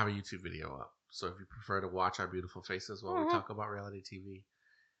 we're gonna have a YouTube video up. So if you prefer to watch our beautiful faces while we talk about reality TV,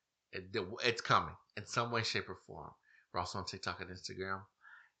 it's coming in some way, shape, or form. We're also on TikTok and Instagram.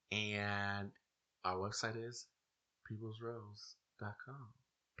 And our website is peoplesrose.com.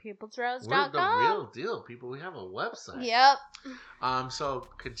 Peoplesrose.com. We're the real deal, people. We have a website. Yep. So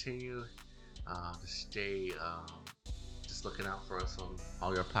continue to stay just looking out for us on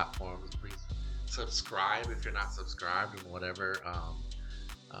all your platforms. Please subscribe if you're not subscribed, and whatever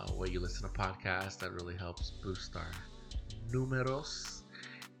way you listen to podcasts. That really helps boost our números.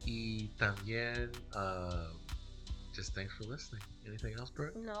 Y también, just thanks for listening. Anything else,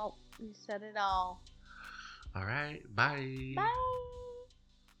 Brooke? No, you said it all. All right. Bye. Bye.